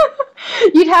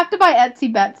 You'd have to buy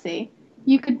Etsy Betsy.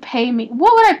 You could pay me.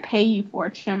 What would I pay you for,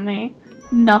 Chimney?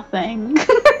 Nothing.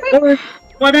 Or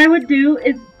what I would do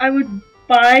is I would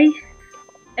buy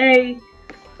a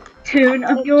tune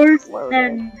of yours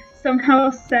and somehow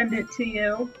send it to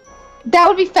you. That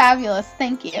would be fabulous.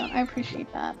 Thank you. I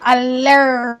appreciate that.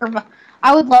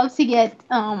 I would love to get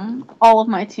all of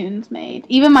my tunes made.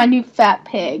 Even my new Fat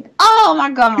Pig. Oh my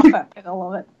god, my Fat Pig. I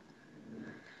love it.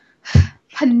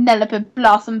 Penelope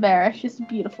Blossom Bear. She's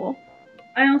beautiful.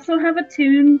 I also have a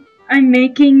tune I'm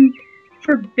making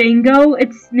for bingo.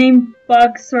 It's named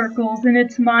Bug Circles, and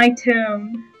it's my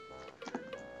tune.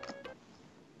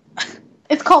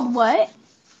 It's called what?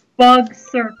 Bug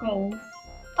Circles.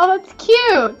 Oh, that's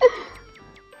cute.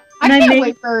 I can't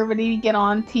wait for everybody to get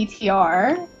on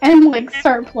TTR and like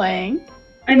start playing.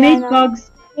 I made Bug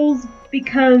Circles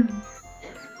because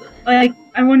like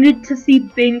I wanted to see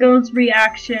Bingo's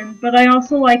reaction, but I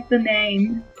also like the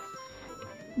name.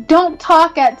 Don't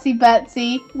talk, Etsy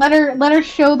Betsy. Let her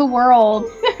show the world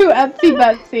who Etsy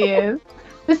Betsy is.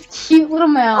 This cute little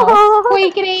mouse.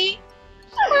 Squeakity.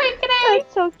 Squeakity.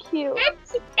 That's so cute.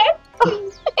 Etsy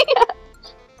Betsy.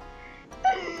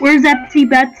 Where's Etsy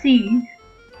Betsy?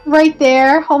 Right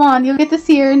there. Hold on, you'll get to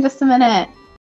see her in just a minute.